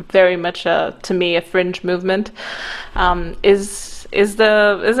they're very much to me a fringe movement. Is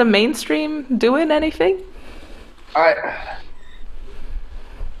the mainstream doing anything?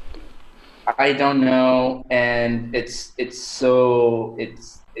 I don't know, and it's so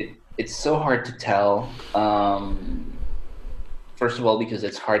hard to tell. First of all, because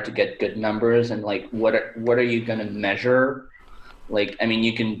it's hard to get good numbers, and like what are you going to measure? Like, I mean,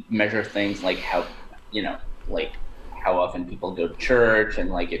 you can measure things like how often people go to church,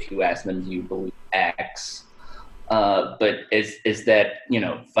 and like if you ask them, do you believe X? But is that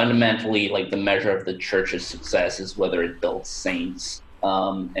fundamentally like the measure of the church's success is whether it builds saints.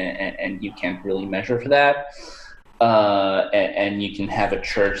 And you can't really measure for that. And you can have a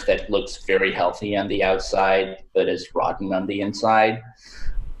church that looks very healthy on the outside, but is rotten on the inside.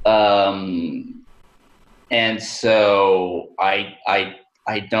 And so I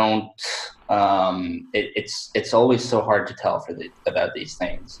don't. It's always so hard to tell about these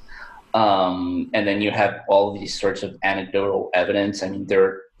things. And then you have all these sorts of anecdotal evidence. I mean,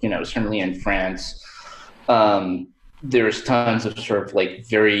 certainly in France. There's tons of sort of like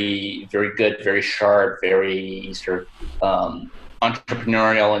very, very good, very sharp, very sort of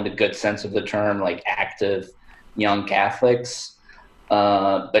entrepreneurial in the good sense of the term, like active young Catholics.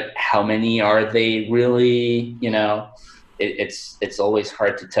 But how many are they really? It's always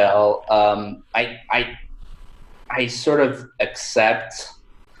hard to tell. I sort of accept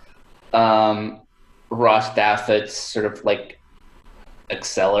Ross Daffod's sort of like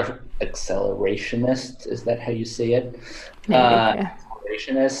accelerationist, is that how you say it? Yeah.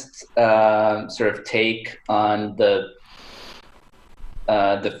 Accelerationist sort of take on the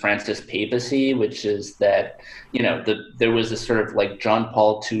Francis papacy, which is that there was a sort of like John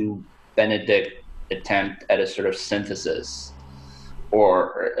Paul II Benedict attempt at a sort of synthesis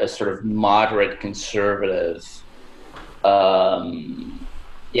or a sort of moderate conservative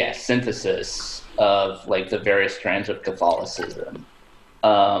synthesis of like the various strands of Catholicism.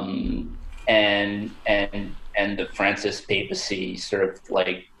 And the Francis papacy sort of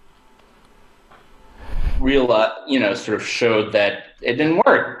like sort of showed that it didn't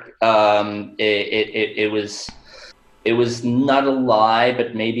work. It was not a lie,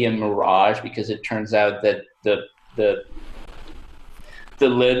 but maybe a mirage, because it turns out that the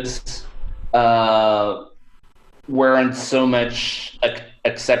libs weren't so much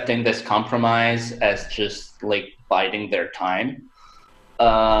accepting this compromise as just like biding their time.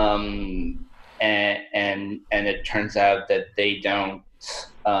 And it turns out that they don't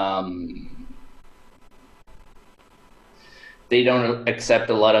accept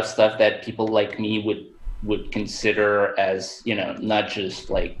a lot of stuff that people like me would consider as, not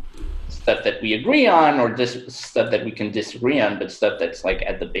just like stuff that we agree on or just stuff that we can disagree on, but stuff that's like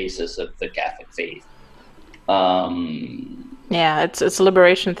at the basis of the Catholic faith. Yeah, it's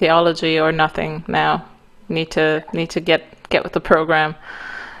liberation theology or nothing now. Need to get with the program.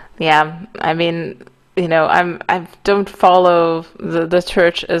 Yeah, I mean, I don't follow the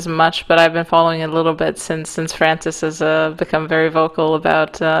church as much, but I've been following it a little bit since Francis has become very vocal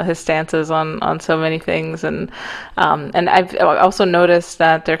about his stances on so many things, and I've also noticed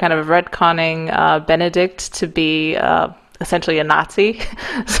that they're kind of retconning Benedict to be essentially a Nazi.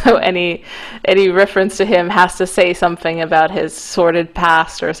 So any reference to him has to say something about his sordid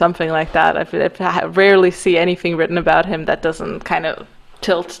past or something like that. I rarely see anything written about him that doesn't kind of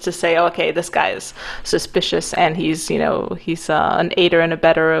tilt to say, oh, okay, this guy is suspicious and he's an aider and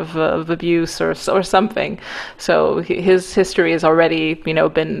abetter of abuse or something. So his history has already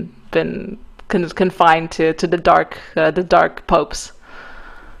been confined to the dark popes.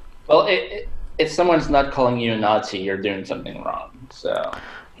 Well, if someone's not calling you a Nazi, you're doing something wrong. So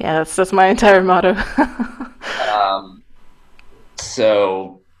yeah, that's my entire motto.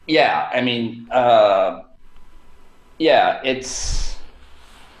 So yeah, I mean, yeah, it's.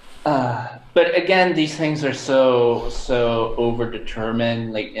 But again, these things are so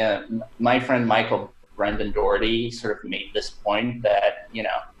overdetermined. Like my friend Michael Brendan Doherty sort of made this point that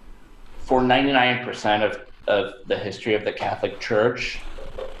for 99% of the history of the Catholic Church,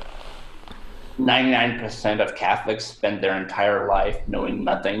 99% of Catholics spend their entire life knowing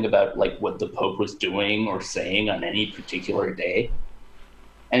nothing about like what the Pope was doing or saying on any particular day,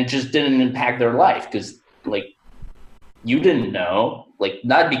 and it just didn't impact their life because like you didn't know, like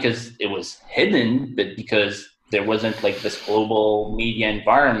not because it was hidden, but because there wasn't like this global media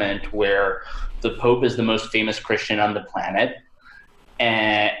environment where the Pope is the most famous Christian on the planet,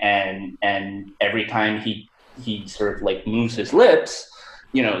 and every time he sort of like moves his lips,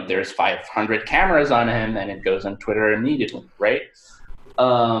 there's 500 cameras on him and it goes on Twitter immediately, right?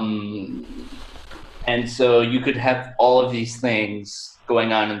 And so you could have all of these things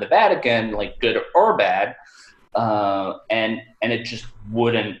going on in the Vatican, like good or bad, and it just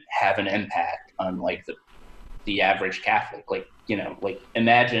wouldn't have an impact on like the average Catholic. Like, like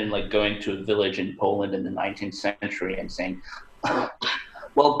imagine like going to a village in Poland in the 19th century and saying,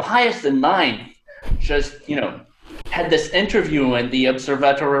 well, Pius IX just, had this interview in the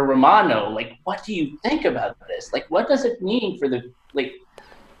Observatorio Romano. Like, what do you think about this? Like, what does it mean for the, like,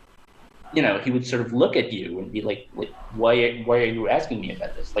 he would sort of look at you and be like why are you asking me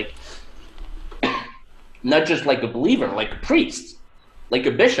about this? Like, not just like a believer, like a priest, like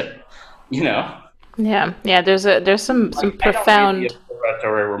a bishop, Yeah. There's some profound.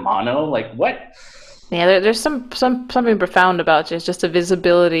 Observatorio Romano, like what? Yeah, there's something profound about just the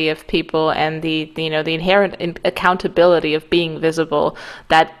visibility of people and the inherent accountability of being visible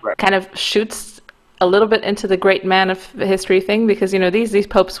that kind of shoots a little bit into the great man of history thing, because these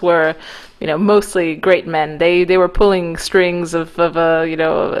popes were mostly great men. They were pulling strings of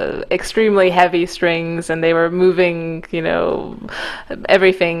extremely heavy strings, and they were moving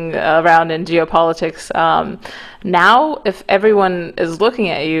everything around in geopolitics. Now, if everyone is looking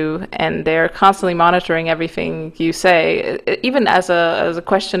at you and they're constantly monitoring everything you say, even as a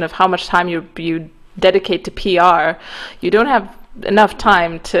question of how much time you dedicate to PR, you don't have enough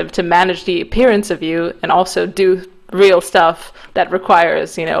time to manage the appearance of you and also do real stuff that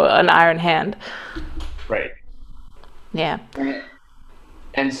requires an iron hand. Right. Yeah.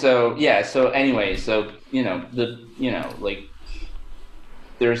 And so anyway, like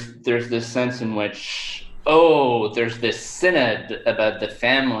there's this sense in which there's this synod about the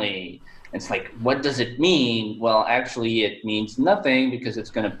family. It's like, what does it mean? Well, actually, it means nothing because it's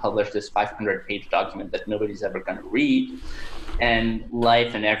going to publish this 500-page document that nobody's ever going to read, and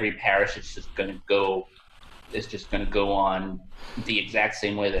life in every parish is just going to go on the exact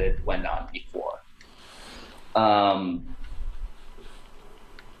same way that it went on before.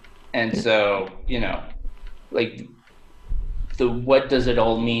 And so, like what does it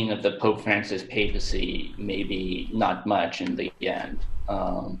all mean of the Pope Francis papacy? Maybe not much in the end.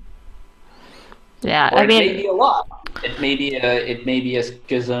 Yeah, I mean, it may be a lot. It may be a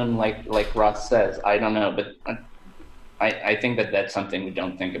schism, like Ross says. I don't know, but I think that's something we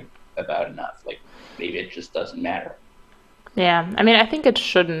don't think about enough. Like, maybe it just doesn't matter. Yeah, I mean, I think it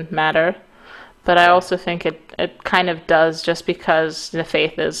shouldn't matter, but I also think it kind of does, just because the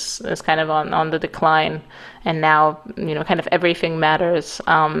faith is kind of on the decline, and now kind of everything matters,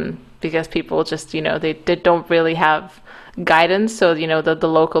 because people just they don't really have guidance. So the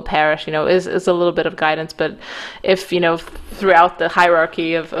local parish is a little bit of guidance, but if throughout the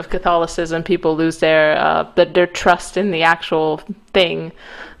hierarchy of Catholicism people lose their trust in the actual thing,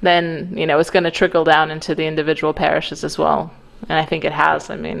 then it's going to trickle down into the individual parishes as well. And I think it has.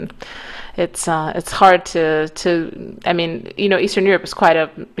 I mean, it's hard to I mean, Eastern Europe is quite a,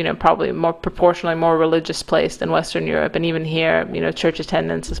 probably more proportionally more religious place than Western Europe, and even here, church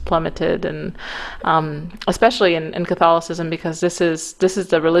attendance has plummeted, and especially in Catholicism, because this is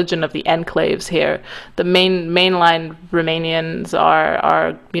the religion of the enclaves here. The mainline Romanians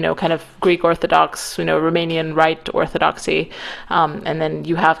are kind of Greek Orthodox, Romanian Rite Orthodoxy, and then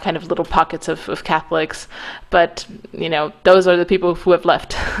you have kind of little pockets of Catholics, but those are the people who have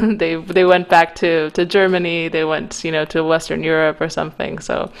left. They went back to Germany. They went to Western Europe or something.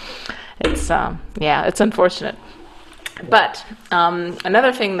 So it's it's unfortunate. But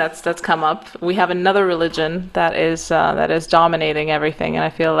another thing that's come up, we have another religion that is dominating everything, and I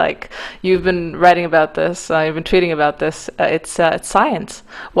feel like you've been writing about this, you've been tweeting about this. It's science.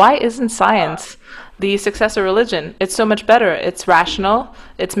 Why isn't science the successor religion? It's so much better. It's rational.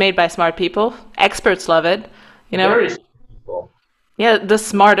 It's made by smart people. Experts love it. Very simple. Yeah, the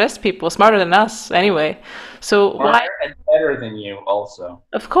smartest people, smarter than us, anyway. So why? Smarter and better than you, also.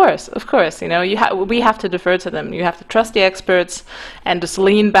 Of course. We have to defer to them. You have to trust the experts and just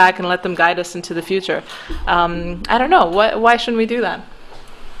lean back and let them guide us into the future. I don't know. Why shouldn't we do that?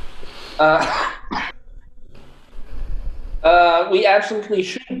 We absolutely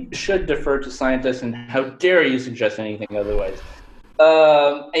should defer to scientists, and how dare you suggest anything otherwise?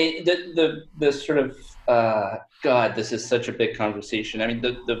 The sort of God, this is such a big conversation. I mean,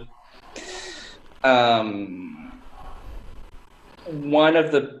 one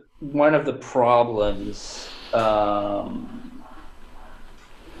of the problems.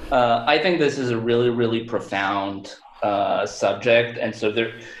 I think this is a really profound subject, and so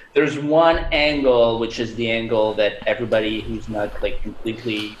there's one angle, which is the angle that everybody who's not like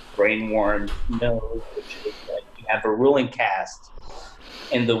completely brain-worn knows, which is that you have a ruling caste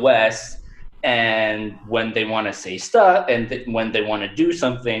in the West, and when they want to say stuff and when they want to do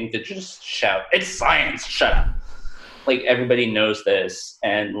something, they just shout, "It's science, shut up." Like, everybody knows this,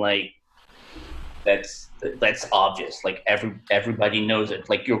 and like that's obvious. Like everybody knows it.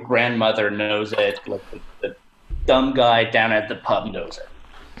 Like, your grandmother knows it. Like the dumb guy down at the pub knows it.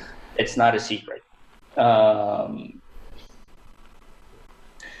 It's not a secret.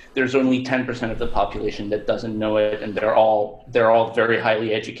 There's only 10% of the population that doesn't know it, and they're all very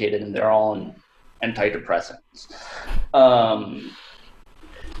highly educated, and they're all on antidepressants.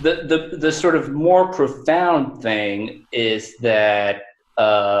 The sort of more profound thing is that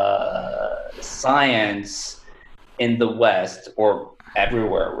science in the West, or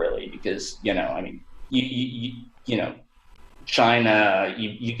everywhere really, because I mean, China,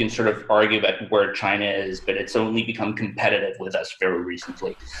 you can sort of argue about where China is, but it's only become competitive with us very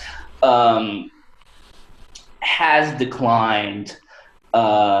recently, has declined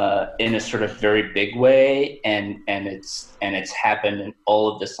in a sort of very big way, and it's happened in all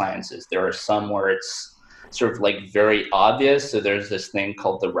of the sciences. There are some where it's sort of like very obvious. So there's this thing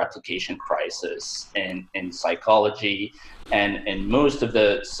called the replication crisis in psychology, and in most of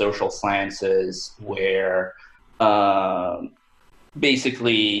the social sciences, where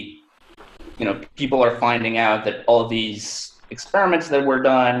basically, people are finding out that all of these experiments that were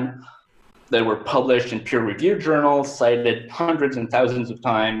done, that were published in peer-reviewed journals, cited hundreds and thousands of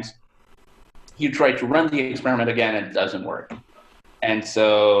times, you try to run the experiment again, and it doesn't work. And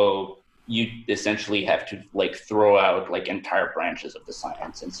so you essentially have to like throw out like entire branches of the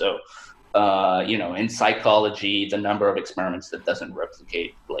science. And so, in psychology, the number of experiments that doesn't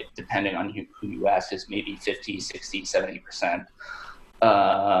replicate, like depending on who you ask, is maybe 50, 60, 70%.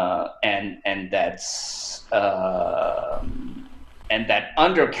 And that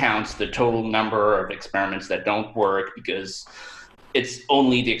undercounts the total number of experiments that don't work, because it's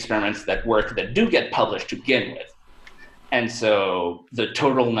only the experiments that work that do get published to begin with. And so the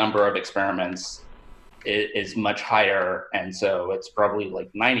total number of experiments is much higher, and so it's probably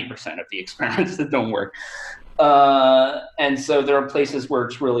like 90% of the experiments that don't work. And so there are places where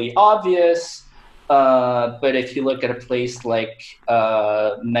it's really obvious, but if you look at a place like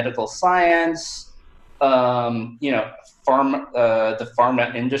medical science, the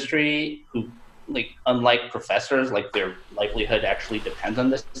pharma industry, who, like, unlike professors, like, their livelihood actually depends on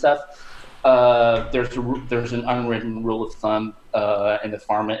this stuff. There's an unwritten rule of thumb in the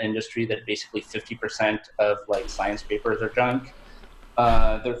pharma industry that basically 50% of like science papers are junk.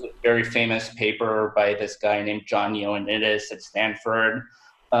 There's a very famous paper by this guy named John Ioannidis at Stanford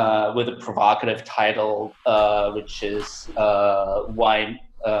with a provocative title, which is why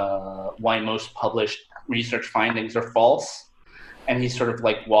most published research findings are false. And he sort of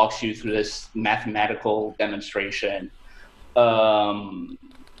like walks you through this mathematical demonstration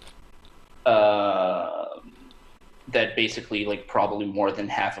that basically, like, probably more than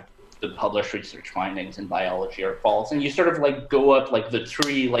half of the published research findings in biology are false. And you sort of like go up like the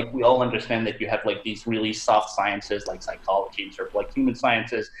tree, like we all understand that you have like these really soft sciences like psychology and sort of like human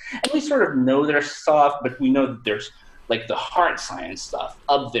sciences. And we sort of know they're soft, but we know that there's like the hard science stuff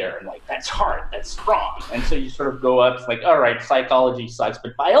up there. And like, that's hard, that's strong. And so you sort of go up, it's like, all right, psychology sucks,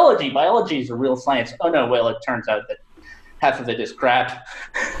 but biology is a real science. Oh no, well, it turns out that half of it is crap.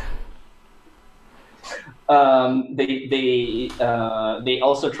 They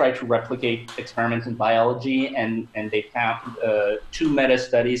also try to replicate experiments in biology, and they found 2 meta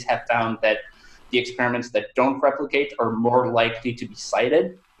studies have found that the experiments that don't replicate are more likely to be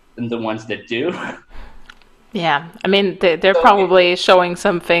cited than the ones that do. Yeah, I mean, they're probably showing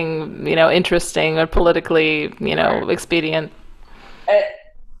something, interesting or politically, expedient.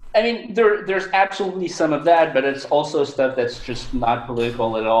 I mean, there's absolutely some of that, but it's also stuff that's just not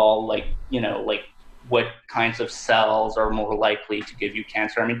political at all. Like, like what kinds of cells are more likely to give you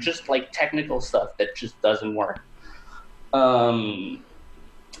cancer. I mean, just like technical stuff that just doesn't work. And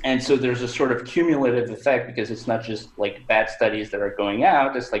so there's a sort of cumulative effect, because it's not just like bad studies that are going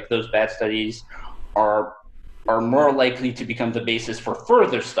out. It's like those bad studies are more likely to become the basis for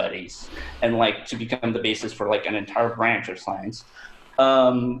further studies, and like to become the basis for like an entire branch of science.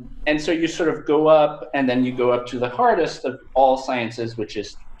 And so you sort of go up, and then you go up to the hardest of all sciences, which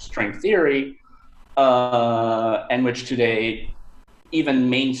is string theory, and which today even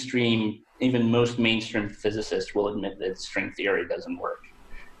most mainstream physicists will admit that string theory doesn't work,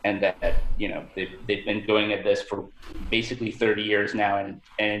 and that they've been going at this for basically 30 years now, and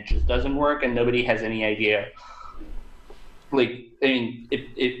it just doesn't work, and nobody has any idea. Like, I mean,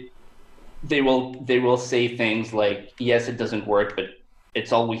 they will say things like, yes, it doesn't work, but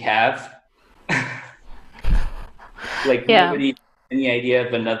it's all we have. Like, yeah. Nobody has any idea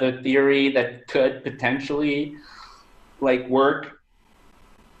of another theory that could potentially like work.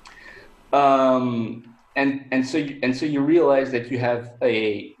 And so you realize that you have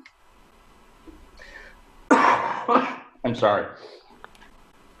a I'm sorry,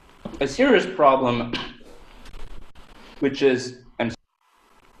 a serious problem, which is,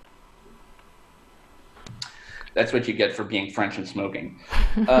 that's what you get for being French and smoking.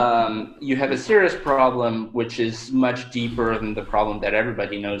 You have a serious problem, which is much deeper than the problem that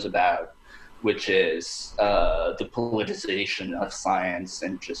everybody knows about, which is the politicization of science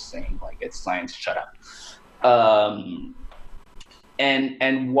and just saying like, it's science, shut up.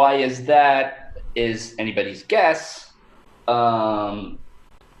 And why is that is anybody's guess. But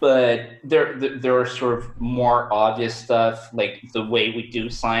there are sort of more obvious stuff, like the way we do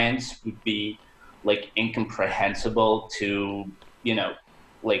science would be like incomprehensible to,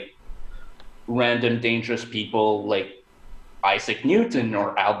 like random dangerous people like Isaac Newton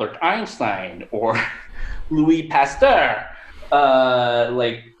or Albert Einstein or Louis Pasteur.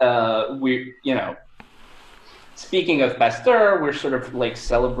 Speaking of Pasteur, we're sort of like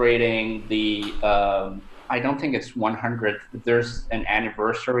celebrating the, I don't think it's 100th, but there's an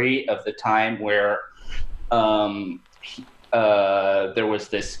anniversary of the time where there was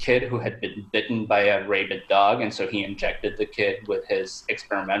this kid who had been bitten by a rabid dog, and so he injected the kid with his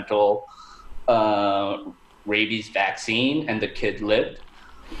experimental rabies vaccine, and the kid lived.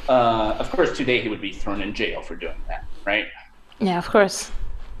 Of course, today he would be thrown in jail for doing that, right? Yeah, of course.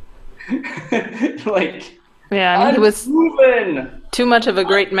 Like, yeah, I mean, he was too much of a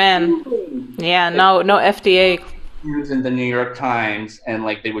great man. Yeah, no FDA. He was in the New York Times, and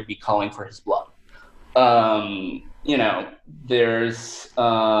like they would be calling for his blood. There's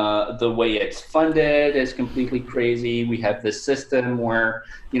the way it's funded is completely crazy. We have this system where,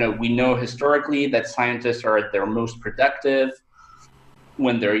 we know historically that scientists are at their most productive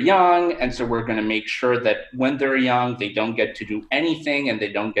when they're young, and so we're going to make sure that when they're young, they don't get to do anything and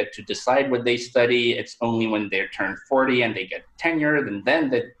they don't get to decide what they study. It's only when they turn 40 and they get tenured, and then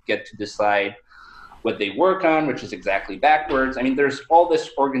they get to decide what they work on, which is exactly backwards. I mean, there's all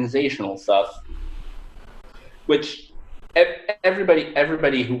this organizational stuff, which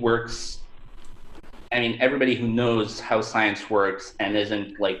everybody who works, everybody who knows how science works and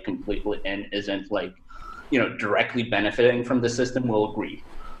isn't like directly benefiting from the system will agree.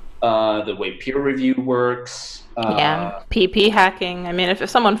 The way peer review works. PP hacking. I mean, if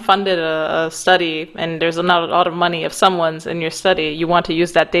someone funded a study and there's not a lot of money of someone's in your study, you want to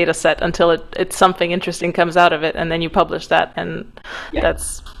use that data set until it's something interesting comes out of it, and then you publish that, and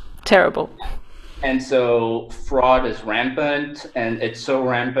that's terrible. And so fraud is rampant, and it's so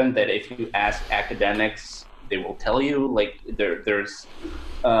rampant that if you ask academics, they will tell you, like, there's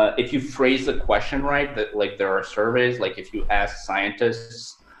if you phrase the question right, that like there are surveys, like if you ask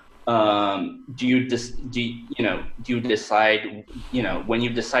scientists Do you decide, when you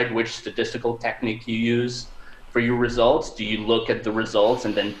decide which statistical technique you use for your results, do you look at the results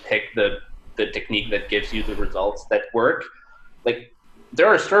and then pick the technique that gives you the results that work? Like, there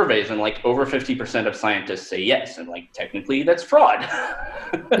are surveys and like over 50% of scientists say yes, and like technically that's fraud.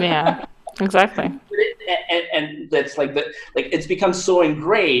 Yeah, exactly. And that's like it's become so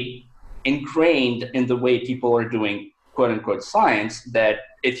ingrained in the way people are doing quote unquote science that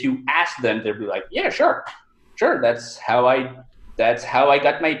if you ask them, they'll be like, yeah, sure, that's how I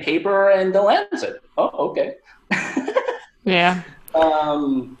got my paper in the Lancet. Oh, okay. Yeah.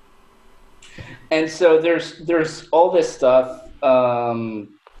 And so there's all this stuff.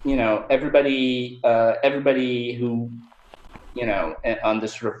 Everybody who on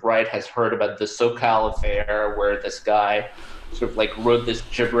this sort of right has heard about the SoCal affair, where this guy sort of like wrote this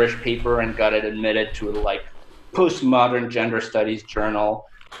gibberish paper and got it admitted to a like postmodern gender studies journal.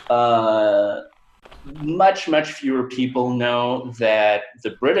 Much fewer people know that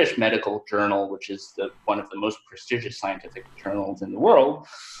the British Medical Journal, which is one of the most prestigious scientific journals in the world,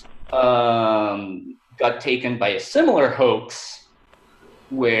 got taken by a similar hoax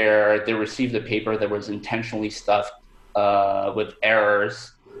where they received a paper that was intentionally stuffed with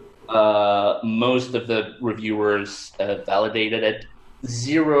errors. Most of the reviewers validated it.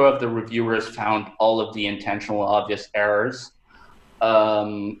 Zero of the reviewers found all of the intentional obvious errors.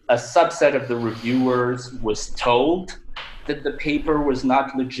 A subset of the reviewers was told that the paper was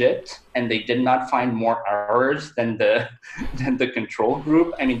not legit, and they did not find more errors than the control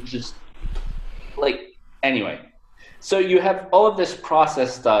group. I mean, just like, anyway. So you have all of this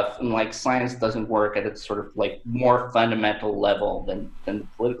process stuff, and like science doesn't work at its sort of like more fundamental level than the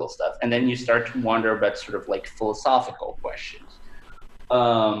political stuff. And then you start to wonder about sort of like philosophical questions.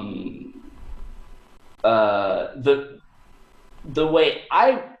 The way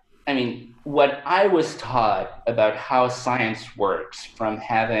what I was taught about how science works from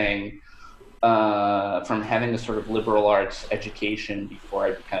having a sort of liberal arts education before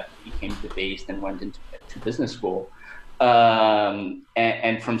I became debased and went into business school,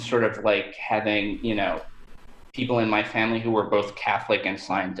 and from sort of like having people in my family who were both Catholic and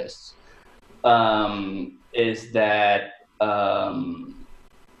scientists, is that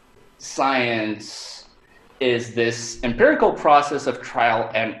science is this empirical process of trial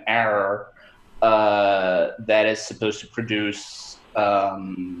and error that is supposed to produce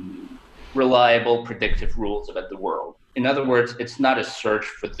reliable, predictive rules about the world. In other words, it's not a search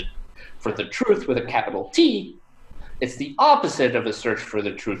for the truth with a capital T. It's the opposite of a search for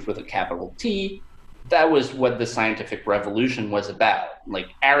the truth with a capital T. That was what the scientific revolution was about. Like,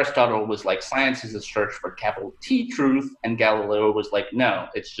 Aristotle was like, science is a search for capital T truth, and Galileo was like, no,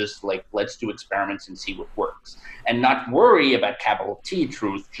 it's just like, let's do experiments and see what works, and not worry about capital T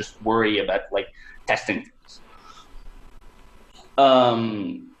truth, just worry about like testing things.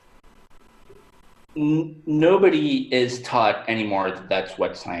 Nobody is taught anymore that that's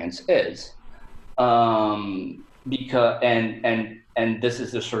what science is, because and this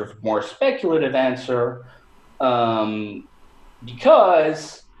is the sort of more speculative answer,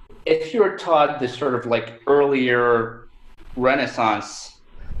 because if you're taught this sort of like earlier Renaissance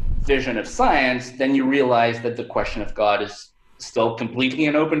vision of science, then you realize that the question of God is still completely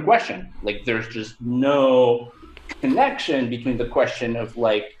an open question. Like, there's just no connection between the question of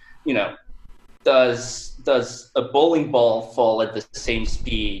like, does a bowling ball fall at the same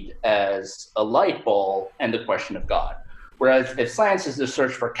speed as a light ball, and the question of God. Whereas if science is the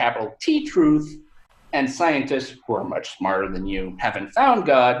search for capital T truth, and scientists who are much smarter than you haven't found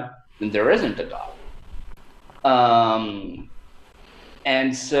God, then there isn't a God.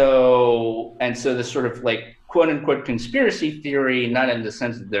 And so the sort of like quote unquote conspiracy theory, not in the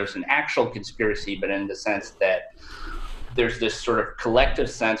sense that there's an actual conspiracy, but in the sense that there's this sort of collective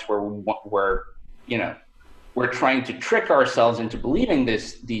sense where we're trying to trick ourselves into believing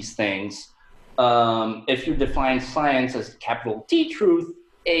these things. If you define science as capital T truth,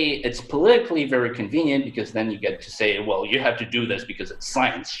 it's politically very convenient, because then you get to say, well, you have to do this because it's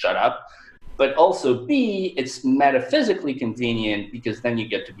science, shut up. But also B, it's metaphysically convenient, because then you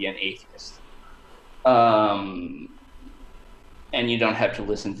get to be an atheist. And you don't have to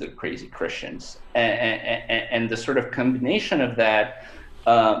listen to the crazy Christians. And the sort of combination of that,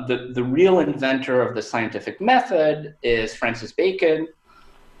 the real inventor of the scientific method is Francis Bacon,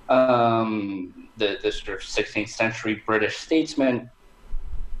 the sort of 16th century British statesman,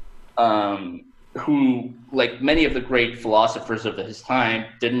 who, like many of the great philosophers of his time,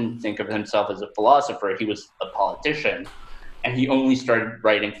 didn't think of himself as a philosopher. He was a politician, and he only started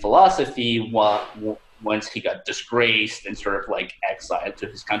writing philosophy once he got disgraced and sort of like exiled to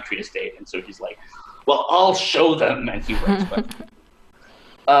his country estate, and so he's like, well, I'll show them, and he writes about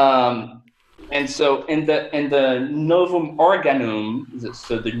and so in the Novum Organum,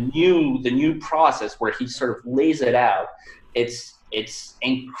 so the new process where he sort of lays it out, it's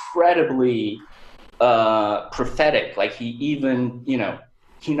incredibly prophetic. Like he even,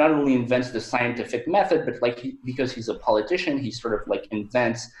 he not only invents the scientific method, but like because he's a politician, he sort of like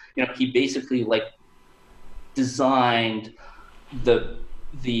invents, he basically like designed the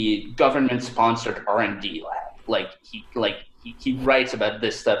government-sponsored R&D lab. Like he writes about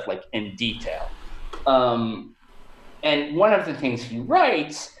this stuff like in detail. And one of the things he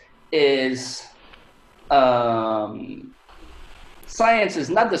writes is science is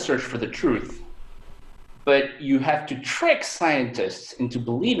not the search for the truth, but you have to trick scientists into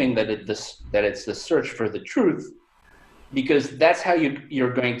believing that it's the search for the truth, because that's how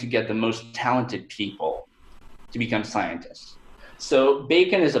you're going to get the most talented people to become scientists. So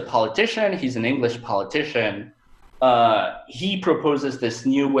Bacon is a politician. He's an English politician. He proposes this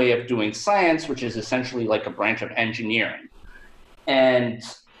new way of doing science, which is essentially like a branch of engineering. And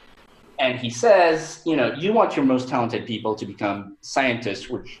he says, you want your most talented people to become scientists,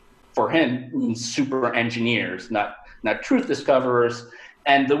 which for him means super engineers, not truth discoverers.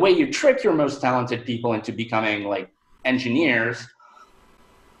 And the way you trick your most talented people into becoming like engineers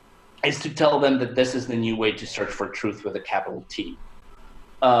is to tell them that this is the new way to search for truth with a capital T.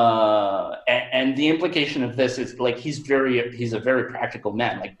 And the implication of this is like he's a very practical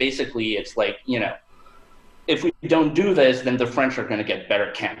man. Like basically it's like, if we don't do this, then the French are going to get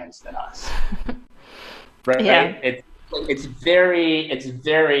better cannons than us. Right? Yeah.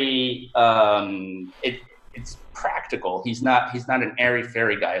 It's practical. He's not an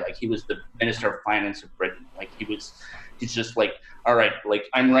airy-fairy guy. Like he was the Minister of Finance of Britain. Like he's just like, all right, like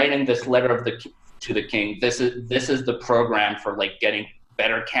I'm writing this letter to the king. This is the program for like getting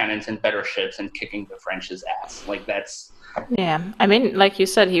better cannons and better ships and kicking the French's ass. Like that's. Yeah, I mean, like you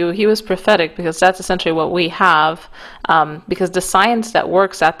said, he was prophetic, because that's essentially what we have, because the science that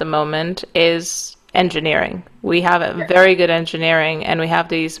works at the moment is engineering. We have a very good engineering, and we have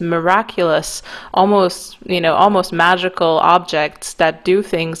these miraculous, almost magical objects that do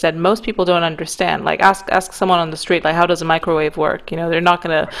things that most people don't understand. Like ask someone on the street, like, how does a microwave work? They're not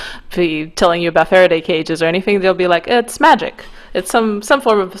going to be telling you about Faraday cages or anything. They'll be like, it's magic. It's some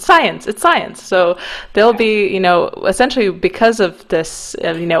form of science. It's science. So they'll be, essentially because of this,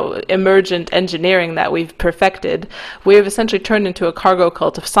 emergent engineering that we've perfected, we've essentially turned into a cargo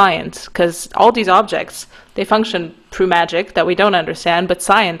cult of science, because all these objects, they function through magic that we don't understand, but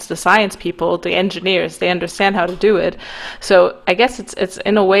science, the science people, the engineers, they understand how to do it. So I guess it's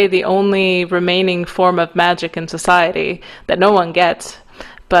in a way the only remaining form of magic in society that no one gets.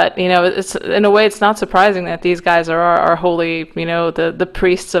 But it's in a way it's not surprising that these guys are our holy, the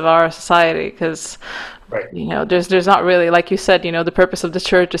priests of our society, because right. There's not really, like you said, the purpose of the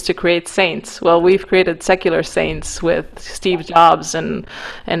church is to create saints. Well, we've created secular saints with Steve Jobs and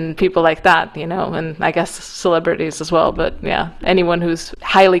people like that, and I guess celebrities as well. But yeah, anyone who's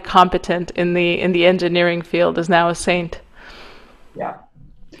highly competent in the engineering field is now a saint. Yeah.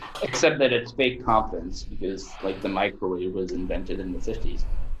 Except that it's fake competence, because like the microwave was invented in the 50s.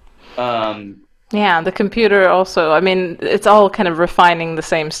 Yeah, the computer also. I mean, it's all kind of refining the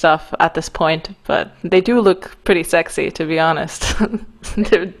same stuff at this point, but they do look pretty sexy, to be honest.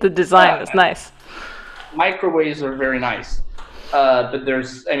 The design is nice. Microwaves are very nice, but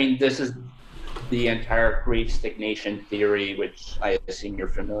this is the entire Great Stagnation theory, which I assume you're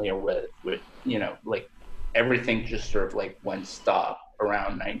familiar with, like everything just sort of like went stop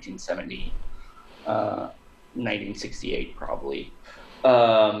around 1970, 1968 probably.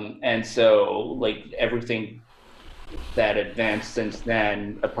 And so like everything that advanced since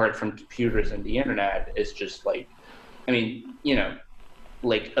then, apart from computers and the internet, is just like,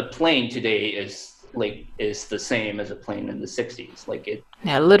 like a plane today is the same as a plane in the 60s. Like it.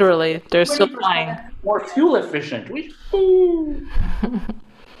 Yeah, literally, they're still flying. More fuel efficient.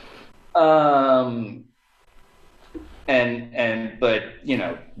 But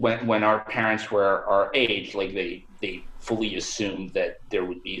when our parents were our age, like they fully assumed that there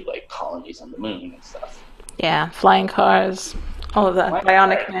would be like colonies on the moon and stuff. Yeah, flying cars, all of that.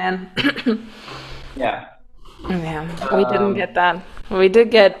 Bionic Man. Yeah. Yeah, we didn't get that. We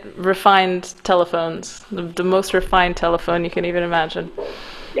did get refined telephones, the most refined telephone you can even imagine.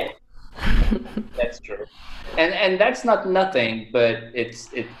 Yeah, that's true. And that's not nothing, but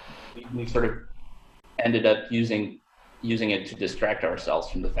we sort of ended up using it to distract ourselves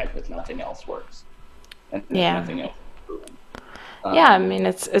from the fact that nothing else works, and nothing else is proven. Yeah, I mean,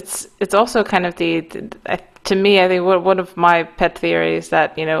 it's also kind of to me, I think one of my pet theories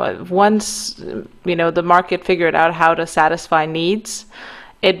that, once, the market figured out how to satisfy needs,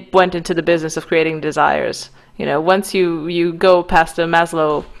 it went into the business of creating desires. Once you go past the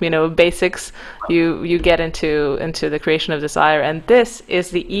Maslow, basics, you get into the creation of desire, and this is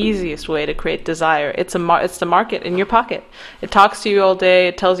the easiest way to create desire. It's the market in your pocket. It talks to you all day.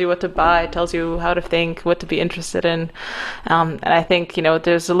 It tells you what to buy. It tells you how to think, what to be interested in, and I think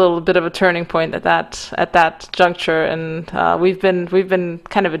there's a little bit of a turning point at that juncture, and we've been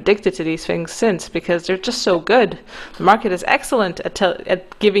kind of addicted to these things since, because they're just so good. The market is excellent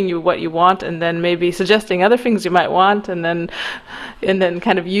at giving you what you want, and then maybe suggesting other things you might want, and then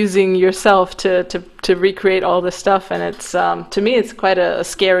kind of using yourself to recreate all this stuff. And it's to me, it's quite a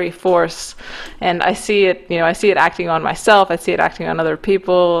scary force, and I see it acting on myself. I see it acting on other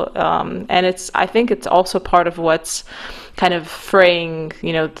people, and I think it's also part of what's kind of fraying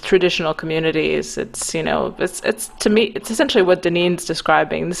traditional communities. It's to me, it's essentially what Denine's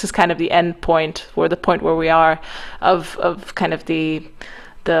describing. This is kind of the end point, or the point where we are of kind of the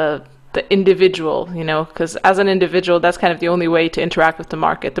individual, because as an individual, that's kind of the only way to interact with the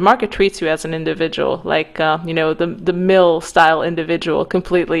market. The market treats you as an individual, like the mill style individual,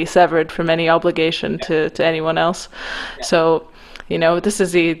 completely severed from any obligation to anyone else. Yeah. So this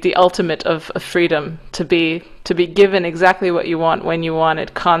is the ultimate of freedom, to be given exactly what you want when you want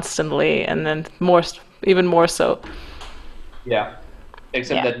it, constantly, and then even more so. Yeah,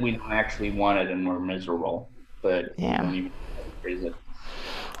 except that we don't actually want it and we're miserable, but don't even praise it.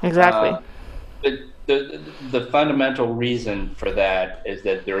 Exactly. But the fundamental reason for that is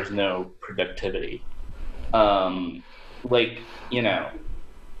that there is no productivity.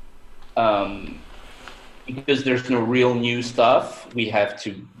 Because there's no real new stuff, we have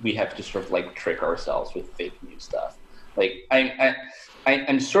to sort of like trick ourselves with fake new stuff. Like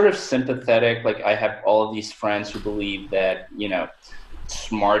I'm sort of sympathetic. Like, I have all of these friends who believe that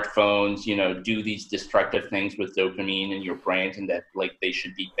smartphones do these destructive things with dopamine in your brains, and that like they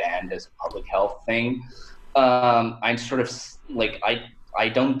should be banned as a public health thing. I'm sort of like, I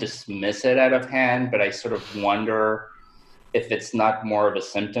don't dismiss it out of hand, but I sort of wonder if it's not more of a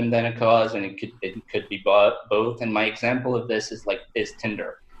symptom than a cause, and it could be both. And my example of this is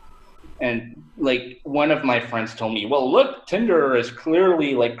Tinder. And like, one of my friends told me, well, look, Tinder is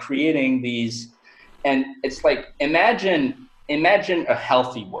clearly like creating these, and it's like, imagine a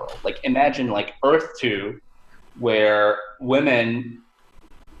healthy world. Like, imagine like Earth 2, where women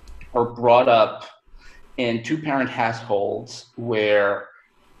are brought up in 2-parent households where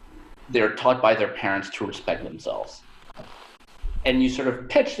they're taught by their parents to respect themselves. And you sort of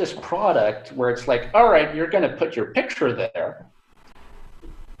pitch this product where it's like, all right, you're going to put your picture there,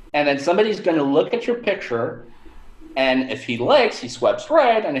 and then somebody's going to look at your picture, and if he likes, he swipes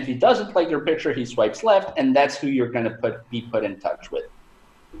right, and if he doesn't like your picture, he swipes left, and that's who you're going to be put in touch with.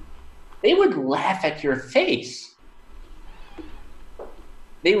 They would laugh at your face.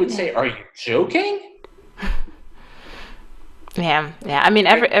 They would say, "Are you joking?" Yeah. I mean,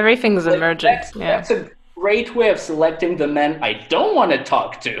 everything's emergent. That's a great way of selecting the men I don't want to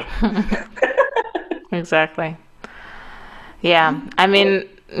talk to. Exactly. Yeah. I mean,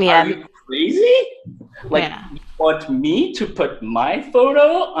 yeah. Are you crazy? Like, you want me to put my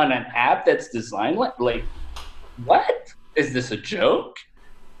photo on an app that's designed like what? Is this a joke?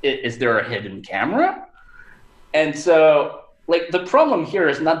 Is there a hidden camera? And so, like, the problem here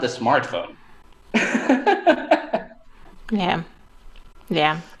is not the smartphone.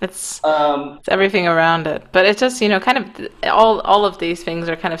 Yeah, it's everything around it, but it's just kind of all of these things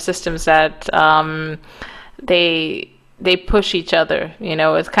are kind of systems that they push each other.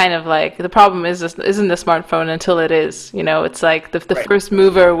 It's kind of like, the problem isn't the smartphone until it is. It's like the first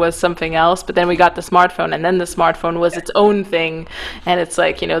mover was something else, but then we got the smartphone, and then the smartphone was its own thing, and it's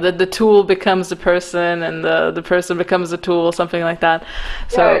like the tool becomes the person, and the person becomes the tool, something like that.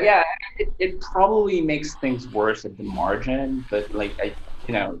 So yeah. It probably makes things worse at the margin, but like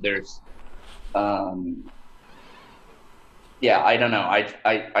there's I don't know.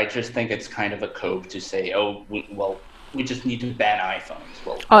 I just think it's kind of a cope to say, we just need to ban iPhones.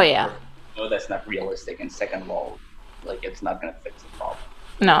 Well, no, that's not realistic. And second of all, like, it's not going to fix the problem.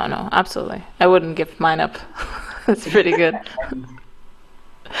 No, absolutely. I wouldn't give mine up. That's pretty good.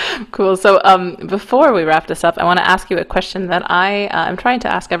 Cool. So before we wrap this up, I want to ask you a question that I'm trying to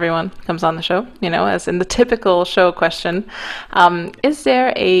ask everyone who comes on the show, as in the typical show question. Is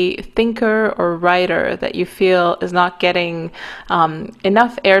there a thinker or writer that you feel is not getting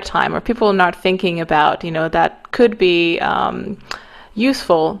enough airtime, or people are not thinking about, that could be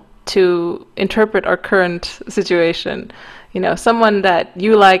useful to interpret our current situation. Someone that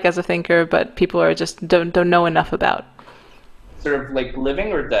you like as a thinker, but people are just don't know enough about. Sort of like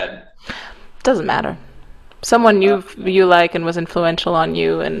living or dead? Doesn't matter. Someone you like and was influential on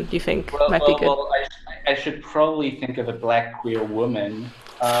you, and you think might be good. I should probably think of a black queer woman.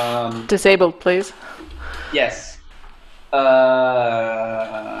 Disabled, please. Yes.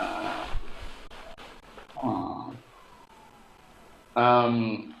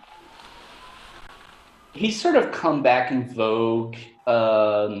 He's sort of come back in vogue.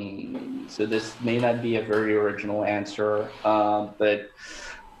 So this may not be a very original answer, but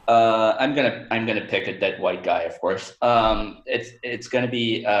I'm gonna pick a dead white guy, of course. It's gonna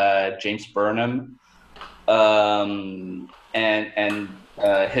be James Burnham, and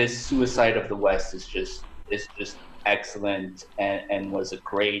his Suicide of the West is just excellent, and was a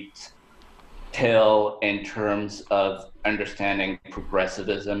great tale in terms of understanding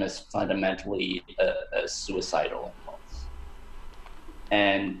progressivism as fundamentally a suicidal impulse.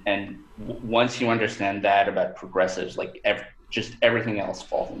 And once you understand that about progressives, like just everything else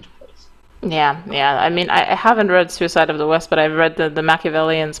falls into place. Yeah. I mean, I haven't read Suicide of the West, but I've read the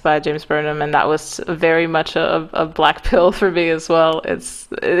Machiavellians by James Burnham, and that was very much a black pill for me as well. It's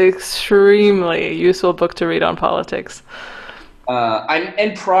an extremely useful book to read on politics. I'm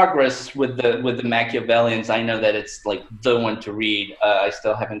in progress with the Machiavellians. I know that it's like the one to read. I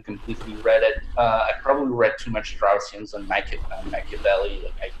still haven't completely read it. I probably read too much Straussians on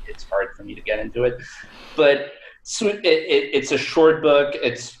Machiavelli. It's hard for me to get into it. But it's a short book.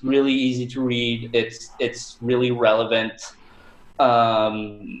 It's really easy to read. It's really relevant.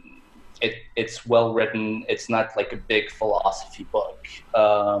 It's well written. It's not like a big philosophy book.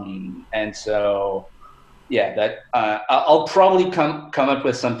 And so. Yeah, that I'll probably come up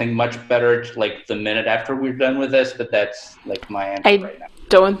with something much better like the minute after we're done with this, but that's like my answer right now. I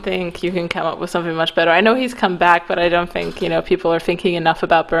don't think you can come up with something much better. I know he's come back, but I don't think people are thinking enough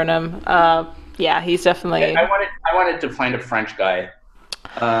about Burnham. Yeah, he's definitely. I wanted to find a French guy.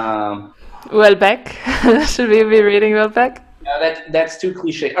 Welbeck. Should we be reading Welbeck? No, that's too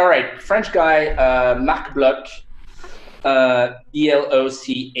cliche. All right, French guy, Marc Bloch. Bloch,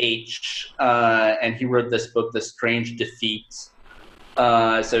 and he wrote this book, The Strange Defeat.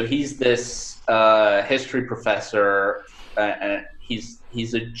 So he's this history professor.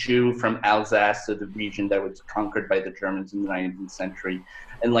 He's a Jew from Alsace, so the region that was conquered by the Germans in the 19th century.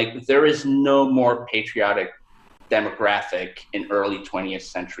 And like, there is no more patriotic demographic in early 20th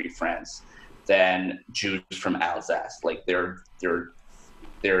century France than Jews from Alsace. Like they're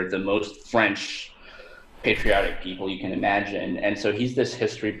the most French patriotic people you can imagine. And so he's this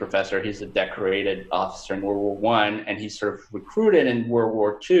history professor. He's a decorated officer in World War I, and he's sort of recruited in World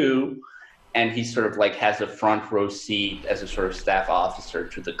War II, and he sort of like has a front row seat as a sort of staff officer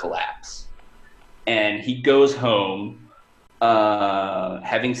to the collapse. And he goes home,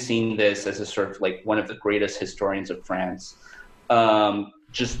 having seen this as a sort of like one of the greatest historians of France,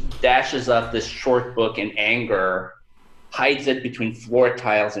 just dashes off this short book in anger, hides it between floor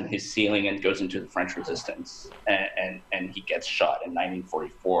tiles in his ceiling, and goes into the French Resistance. And he gets shot in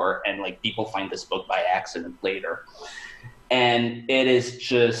 1944. And like people find this book by accident later. And it is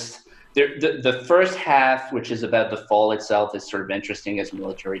just, the first half, which is about the fall itself, is sort of interesting as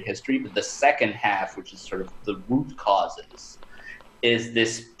military history. But the second half, which is sort of the root causes, is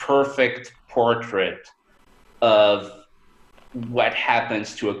this perfect portrait of what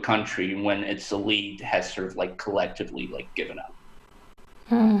happens to a country when its elite has sort of like collectively like given up.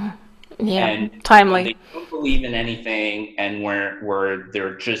 Yeah, and timely. They don't believe in anything, and where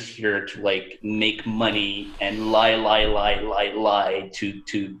they're just here to like make money and lie to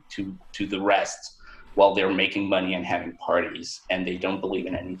the rest while they're making money and having parties, and they don't believe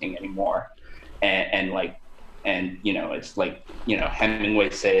in anything anymore. And it's like, Hemingway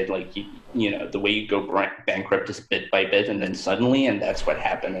said, like, the way you go bankrupt is bit by bit and then suddenly, and that's what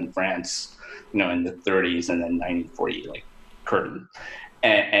happened in France, in the 30s and then 1940, like curtain.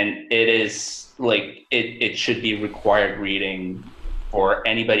 And it is like, it should be required reading for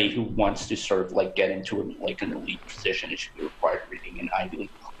anybody who wants to sort of like get into an elite position. It should be required reading in Ivy League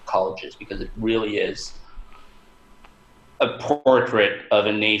colleges, because it really is a portrait of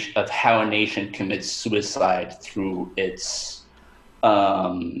a nation, of how a nation commits suicide through its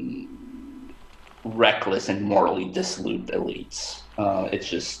reckless and morally dissolute elites.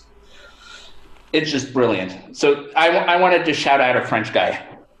 It's just brilliant. So I wanted to shout out a French guy.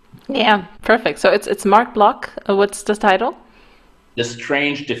 Yeah, perfect. So it's Marc Bloch. What's the title? The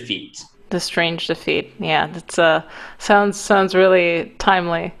Strange Defeat. The Strange Defeat. Yeah, that's sounds really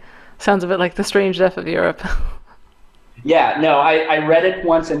timely. Sounds a bit like The Strange Death of Europe. Yeah, no, I read it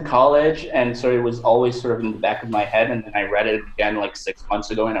once in college, and so it was always sort of in the back of my head. And then I read it again like 6 months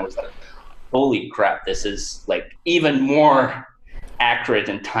ago, and I was like, "Holy crap! This is like even more accurate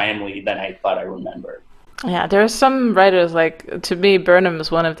and timely than I thought I remembered." Yeah, there are some writers, like to me, Burnham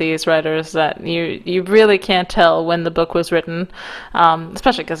is one of these writers that you really can't tell when the book was written,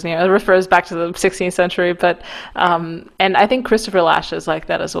 especially because it refers back to the 16th century. But and I think Christopher Lasch is like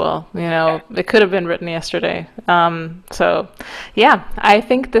that as well. It could have been written yesterday. So yeah, I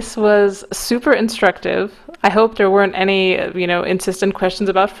think this was super instructive. I hope there weren't any insistent questions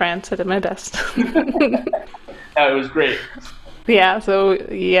about France. I did my best. It was great. Yeah. So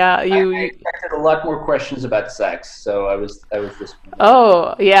yeah, I expected a lot more questions about sex, so I was disappointed.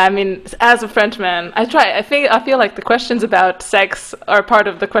 Oh, yeah, I mean, as a Frenchman, I feel like the questions about sex are part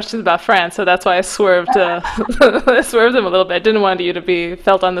of the questions about France, so that's why I swerved I swerved them a little bit. I didn't want you to be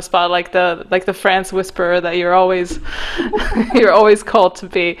felt on the spot like the France whisperer that you're always you're always called to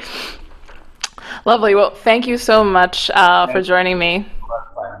be. Lovely. Well, thank you so much for joining me.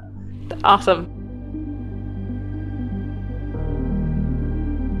 Awesome.